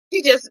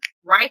just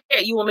right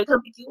there. You want me to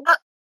come pick you up?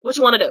 What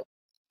you want to do?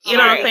 You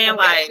know what I'm saying?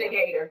 Like,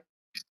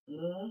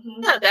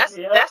 yeah, that's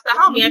the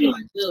homie. I be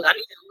like, dude, I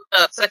need to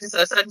look up such and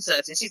such, such and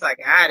such. And she's like,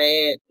 got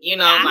it. You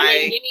know,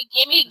 like,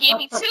 give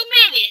me 2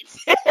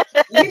 minutes. And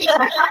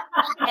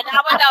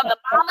I would know the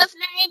mama's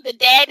name, the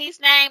daddy's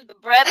name, the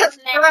brother's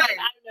name. right.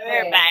 I know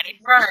everybody.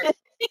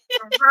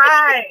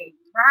 Right.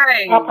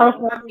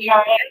 I mean,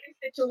 every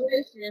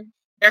situation,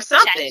 there's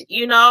something,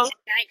 you know.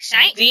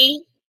 Shank.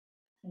 D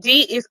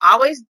is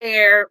always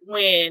there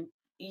when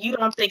you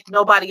don't think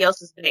nobody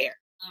else is there.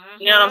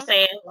 You know what I'm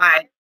saying?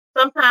 Like,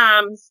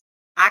 sometimes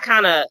I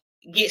kind of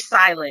get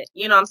silent.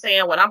 You know what I'm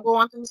saying? When I'm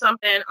going through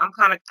something,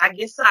 I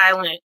get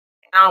silent and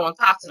I don't want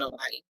to talk to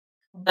nobody.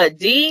 But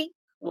D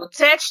will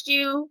text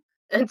you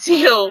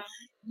until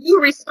you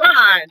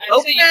respond.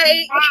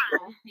 Okay?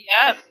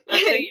 Yep.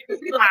 Until you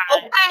respond.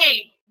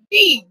 Okay,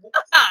 D,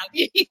 what's up?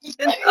 You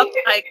know,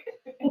 like,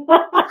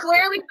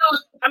 clearly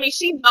knows. I mean,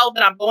 she knows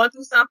that I'm going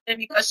through something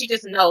because she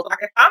just knows. Like,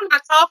 if I'm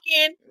not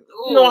talking,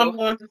 you know I'm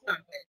going through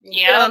something.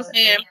 You know what I'm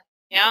saying?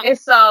 Yeah. And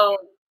so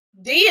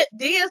D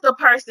is the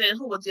person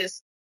who will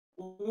just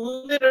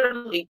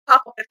literally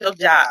pop up at your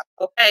job.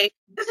 Okay,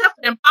 this has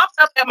been popped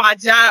up at my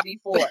job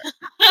before,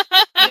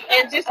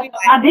 and just be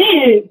like, I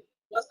did.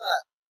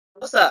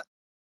 What's up?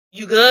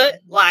 You good?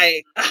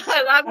 Like,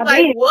 I'm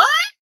like, did. what?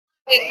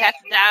 That's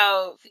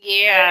dope.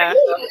 Yeah.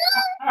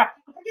 I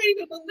can't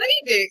even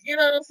believe it. You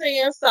know what I'm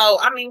saying? So,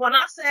 I mean, when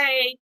I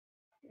say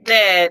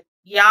that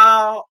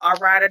y'all are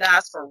ride or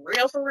dies for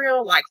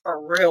real, like for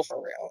real.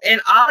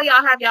 And all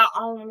y'all have your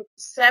own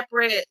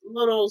separate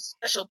little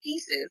special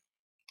pieces.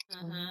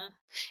 Mm-hmm.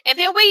 And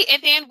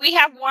then we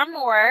have one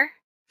more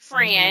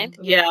friend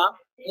Yeah,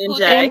 who does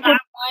MJ.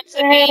 not want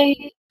to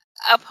be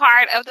a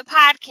part of the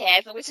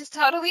podcast, which is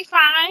totally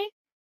fine.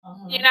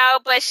 You know,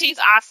 but she's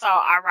also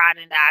our ride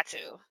and die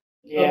too.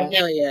 Yeah.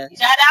 Hell yeah.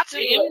 Shout out to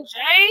MJ.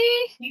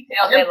 He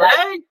tells me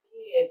like,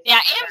 yeah,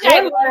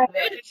 MJ was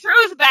the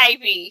truth,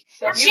 baby.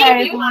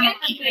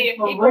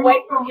 People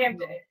wait for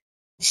MJ.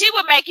 She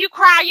would make you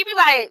cry. You'd be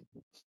like,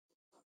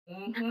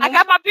 I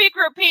got my big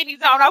girl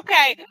panties on.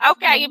 Okay,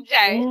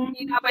 MJ.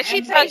 You know, but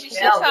she tells you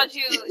like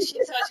it is.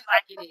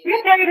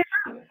 She'll tell you the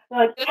truth.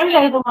 Like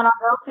MJ is the one I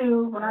go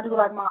to when I do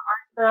like my art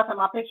stuff and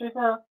my picture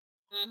stuff.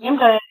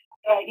 MJ,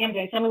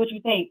 tell me what you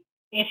think.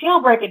 And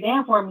she'll break it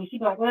down for me. She'll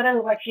be like, well, that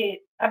looks like shit.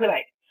 I'll be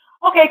like,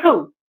 okay,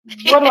 cool.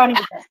 What do I need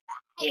to say?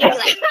 Yeah.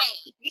 Like,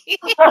 hey.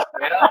 But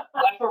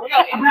for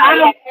real,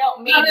 MJ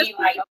helped me be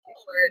like,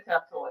 okay,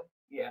 tough toy.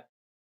 Yeah.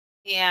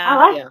 Yeah.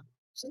 I like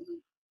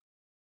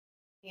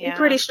She's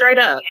pretty straight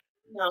up.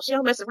 No, she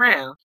don't mess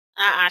around.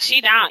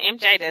 She don't.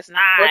 MJ does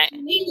not.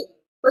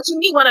 But you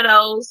need one of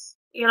those.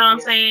 You know what I'm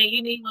saying?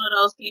 You need one of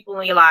those people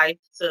in your life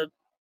to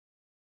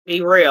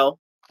be real.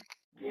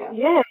 Yeah,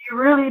 you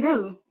really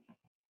do.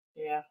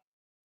 Yeah.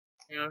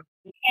 You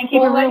can't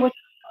keep it real with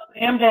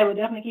you. MJ would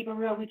definitely keep it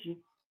real with you.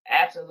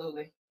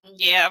 Absolutely.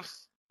 Yeah,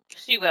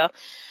 she will.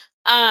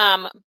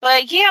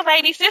 But yeah,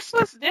 ladies, this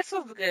was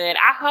good.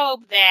 I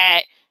hope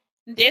that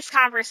this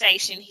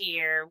conversation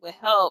here will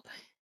help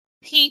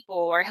people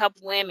or help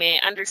women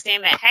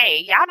understand that,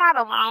 hey, y'all not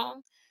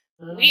alone.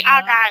 We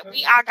all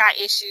got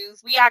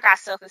issues. We all got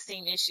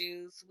self-esteem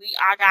issues. We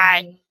all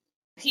got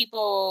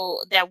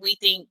people that we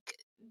think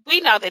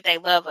we know that they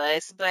love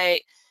us,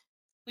 but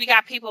we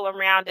got people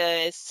around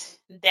us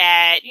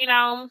that, you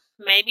know,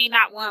 maybe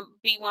not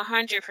be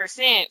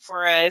 100%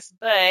 for us,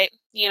 but,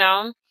 you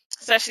know,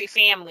 especially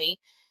family.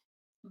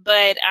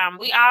 But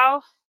we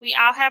all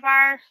have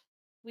our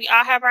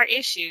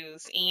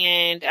issues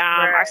and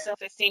our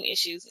self-esteem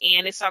issues,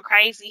 and it's so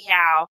crazy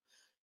how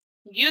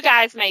you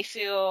guys may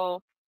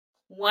feel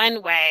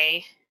one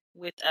way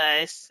with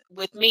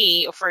with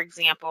me, for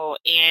example,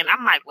 and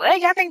I'm like, what?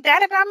 Y'all think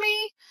that about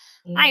me?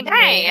 Like,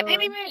 dang, I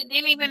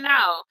didn't even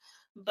know.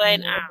 But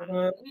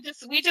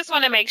we just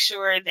want to make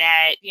sure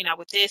that, you know,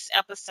 with this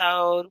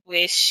episode,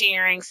 with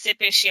sharing Sip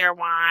and Share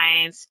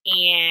Wines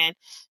and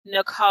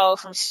Nicole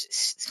from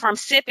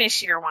Sip and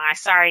Share Wine.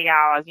 Sorry,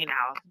 y'all, you know,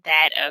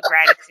 that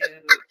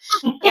gratitude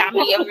got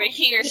me over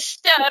here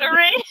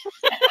stuttering.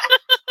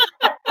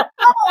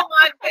 Oh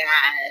my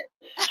God.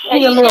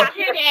 Y'all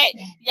hear that?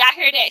 Y'all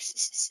hear that?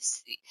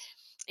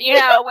 You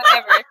know,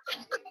 whatever.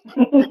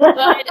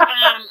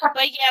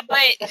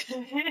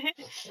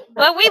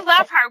 But we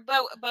love her.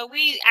 But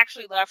we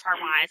actually love her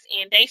wines,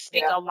 and they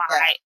speak a lot.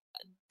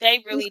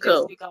 They really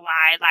do speak a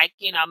lot. Like,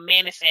 you know,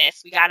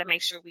 manifest. We got to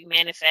make sure we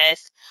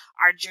manifest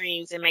our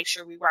dreams and make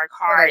sure we work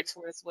hard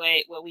towards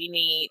what we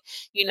need.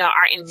 You know,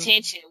 our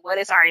intention. What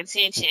is our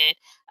intention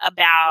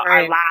about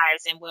our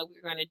lives and what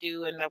we're going to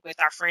do and with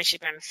our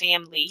friendship and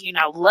family? You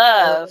know,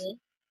 love.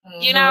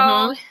 You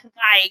know,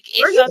 like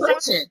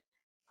it's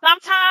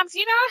sometimes,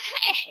 you know,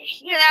 hey,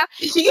 you know,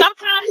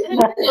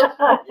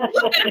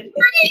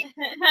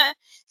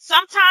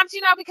 sometimes,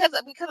 you know, because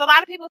a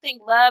lot of people think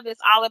love is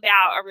all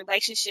about a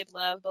relationship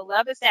love, but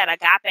love is that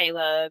agape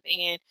love,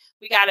 and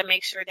we got to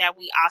make sure that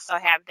we also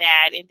have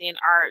that. And then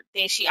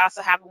she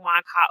also have a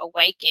wine called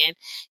Awaken.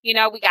 You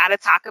know, we got to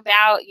talk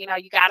about, you know,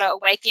 you got to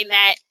awaken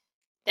that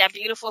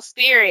beautiful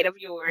spirit of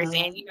yours,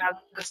 and, you know,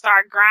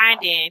 start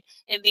grinding.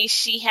 And then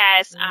she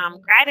has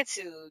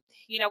gratitude.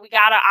 You know, we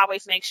gotta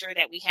always make sure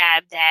that we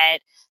have that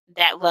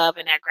love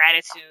and that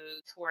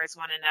gratitude towards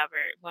one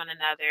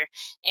another,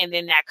 and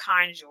then that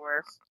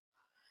conjure.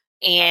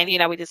 And, you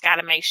know, we just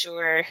gotta make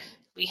sure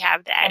we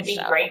have that. And be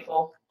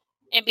grateful.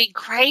 And be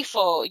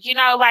grateful. You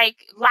know, like,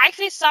 life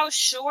is so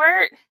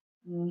short.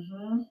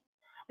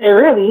 It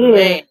really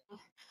is.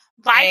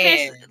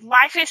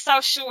 Life is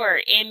so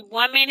short, and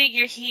 1 minute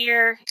you're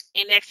here,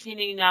 and next thing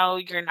you know,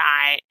 you're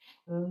not.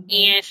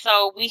 And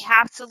so we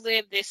have to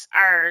live this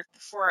earth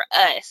for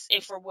us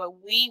and for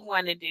what we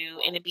want to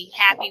do, and to be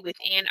happy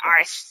within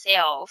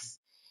ourselves.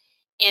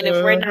 And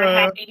if we're not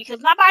happy,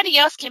 because nobody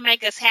else can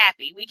make us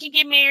happy. We can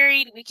get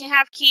married, we can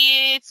have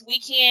kids,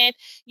 we can,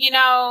 you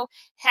know,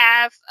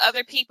 have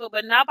other people,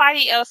 but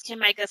nobody else can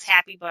make us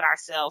happy but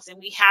ourselves. And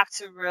we have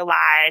to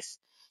realize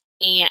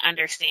and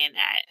understand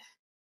that.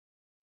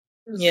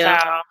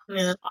 Yeah.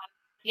 So,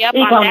 yep,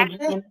 on that.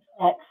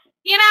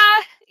 You know,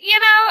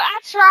 I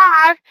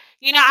try.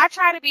 You know, I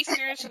try to be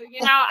spiritual.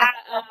 You know, I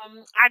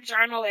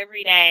journal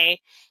every day,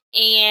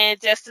 and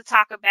just to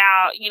talk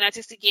about, you know,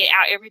 just to get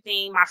out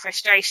everything, my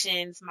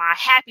frustrations, my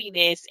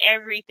happiness,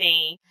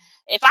 everything.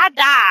 If I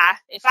die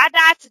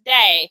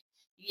today,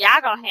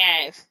 y'all gonna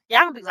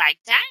be like,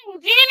 dang,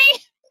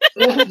 Jenny.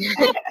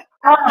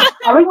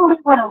 Are we going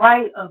to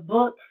write a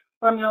book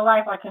from your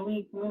life? Like, can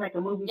we make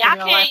a movie Y'all from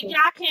your life?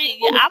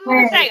 can, I'm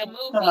gonna say a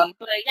movie,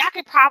 but y'all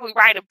could probably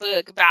write a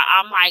book about,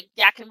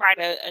 y'all can write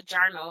a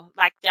journal,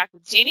 like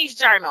Jenny's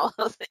journal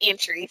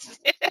entries.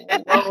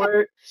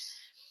 Lord.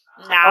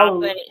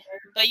 No,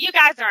 but you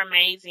guys are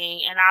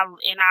amazing, and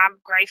I'm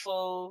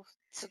grateful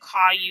to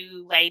call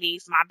you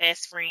ladies my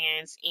best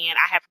friends, and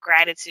I have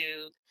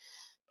gratitude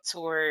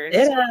towards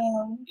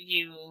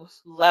you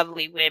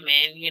lovely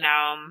women. You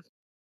know,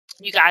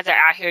 you guys are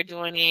out here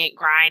doing it,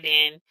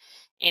 grinding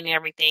and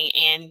everything.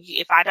 And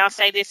if I don't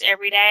say this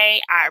every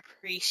day, I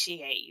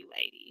appreciate you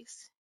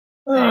ladies.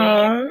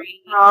 Love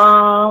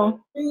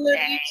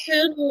you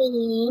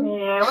too.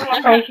 Yeah, we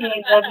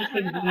appreciate you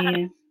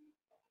too,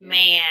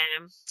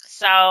 man.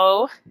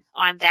 So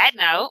on that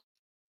note,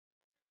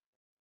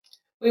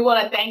 we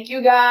want to thank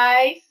you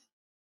guys.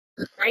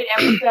 Great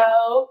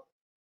episode.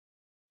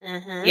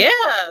 Yeah.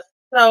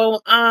 So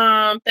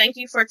thank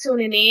you for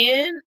tuning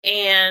in,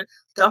 and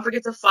don't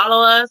forget to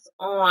follow us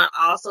on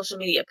all social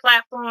media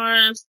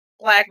platforms,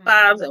 Black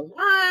Vibes and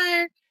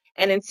Wine.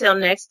 And until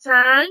next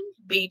time,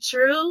 be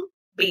true,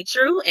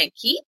 and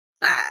keep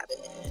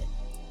vibing.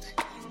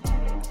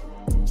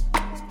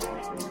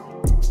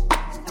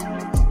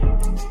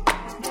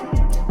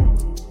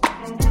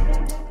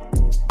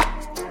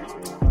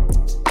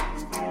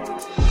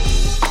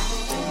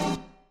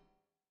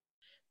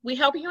 we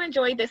hope you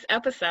enjoyed this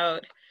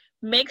episode.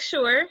 Make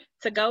sure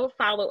to go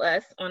follow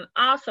us on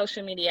all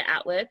social media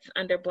outlets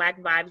under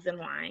Black Vibes and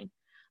Wine.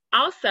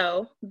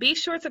 Also, be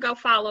sure to go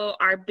follow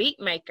our beat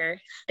maker,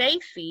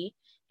 Stacy,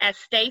 at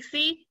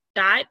stacy.h.beats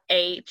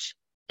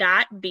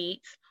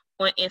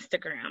on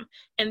Instagram.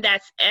 And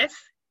that's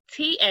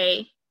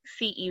STACEY.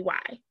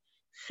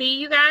 See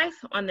you guys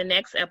on the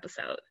next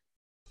episode.